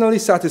personally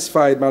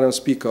satisfied, Madam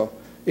Speaker,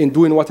 in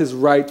doing what is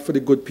right for the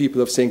good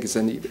people of St. Kitts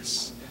and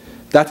Nevis.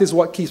 That is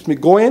what keeps me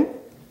going,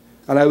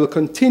 and I will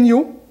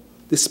continue,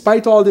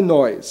 despite all the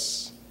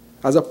noise,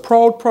 as a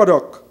proud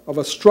product of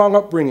a strong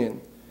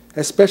upbringing,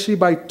 especially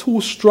by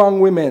two strong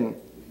women,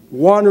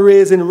 one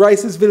raised in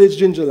Rice's Village,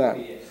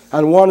 Gingerland,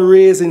 and one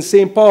raised in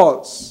St.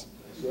 Paul's.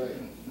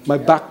 My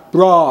back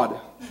broad.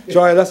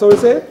 Joy, that's what we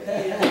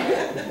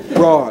say?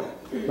 Broad,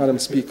 Madam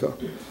Speaker.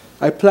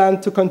 I plan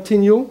to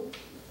continue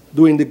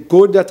doing the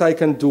good that I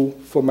can do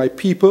for my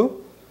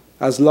people,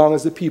 as long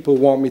as the people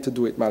want me to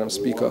do it, Madam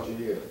Speaker.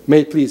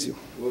 May it please you.